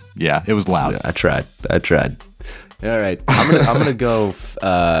 but yeah, it was loud. I tried. All right, I'm gonna go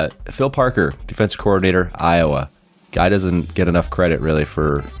Phil Parker, defensive coordinator, Iowa. Guy doesn't get enough credit really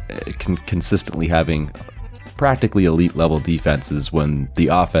for consistently having practically elite level defenses when the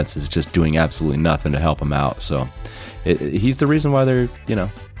offense is just doing absolutely nothing to help him out. So he's the reason why they're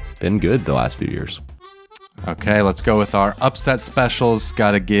been good the last few years. Okay, let's go with our upset specials.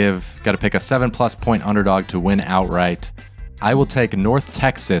 Got to pick a 7+ point underdog to win outright. I will take North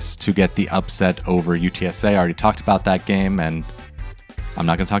Texas to get the upset over UTSA. I already talked about that game, and I'm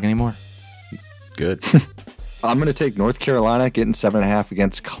not going to talk anymore. Good. I'm going to take North Carolina getting 7.5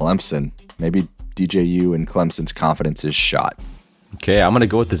 against Clemson. Maybe DJU and Clemson's confidence is shot. Okay, I'm going to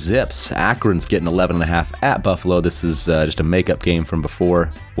go with the Zips. Akron's getting 11.5 at Buffalo. This is just a makeup game from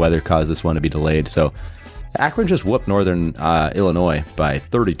before. Weather caused this one to be delayed. So Akron just whooped Northern Illinois by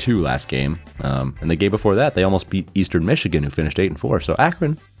 32 last game. And the game before that, they almost beat Eastern Michigan, who finished 8-4. So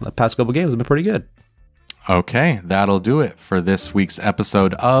Akron, the past couple games have been pretty good. Okay, that'll do it for this week's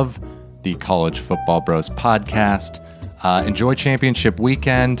episode of the College Football Bros podcast. Enjoy championship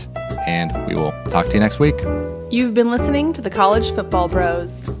weekend, and we will talk to you next week. You've been listening to the College Football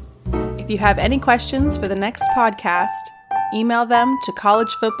Bros. If you have any questions for the next podcast, email them to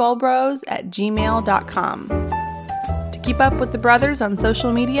collegefootballbros@gmail.com. To keep up with the brothers on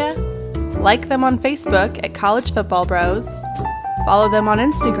social media, like them on Facebook at College Football Bros, follow them on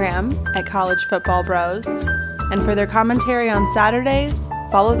Instagram at College Football Bros, and for their commentary on Saturdays,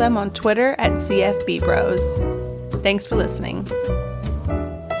 follow them on Twitter at CFB Bros. Thanks for listening.